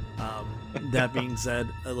 That being said,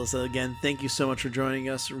 Alyssa, again, thank you so much for joining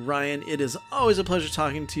us. Ryan, it is always a pleasure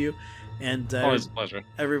talking to you. And always a pleasure.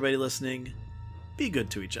 Everybody listening, be good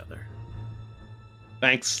to each other.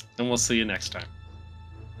 Thanks, and we'll see you next time.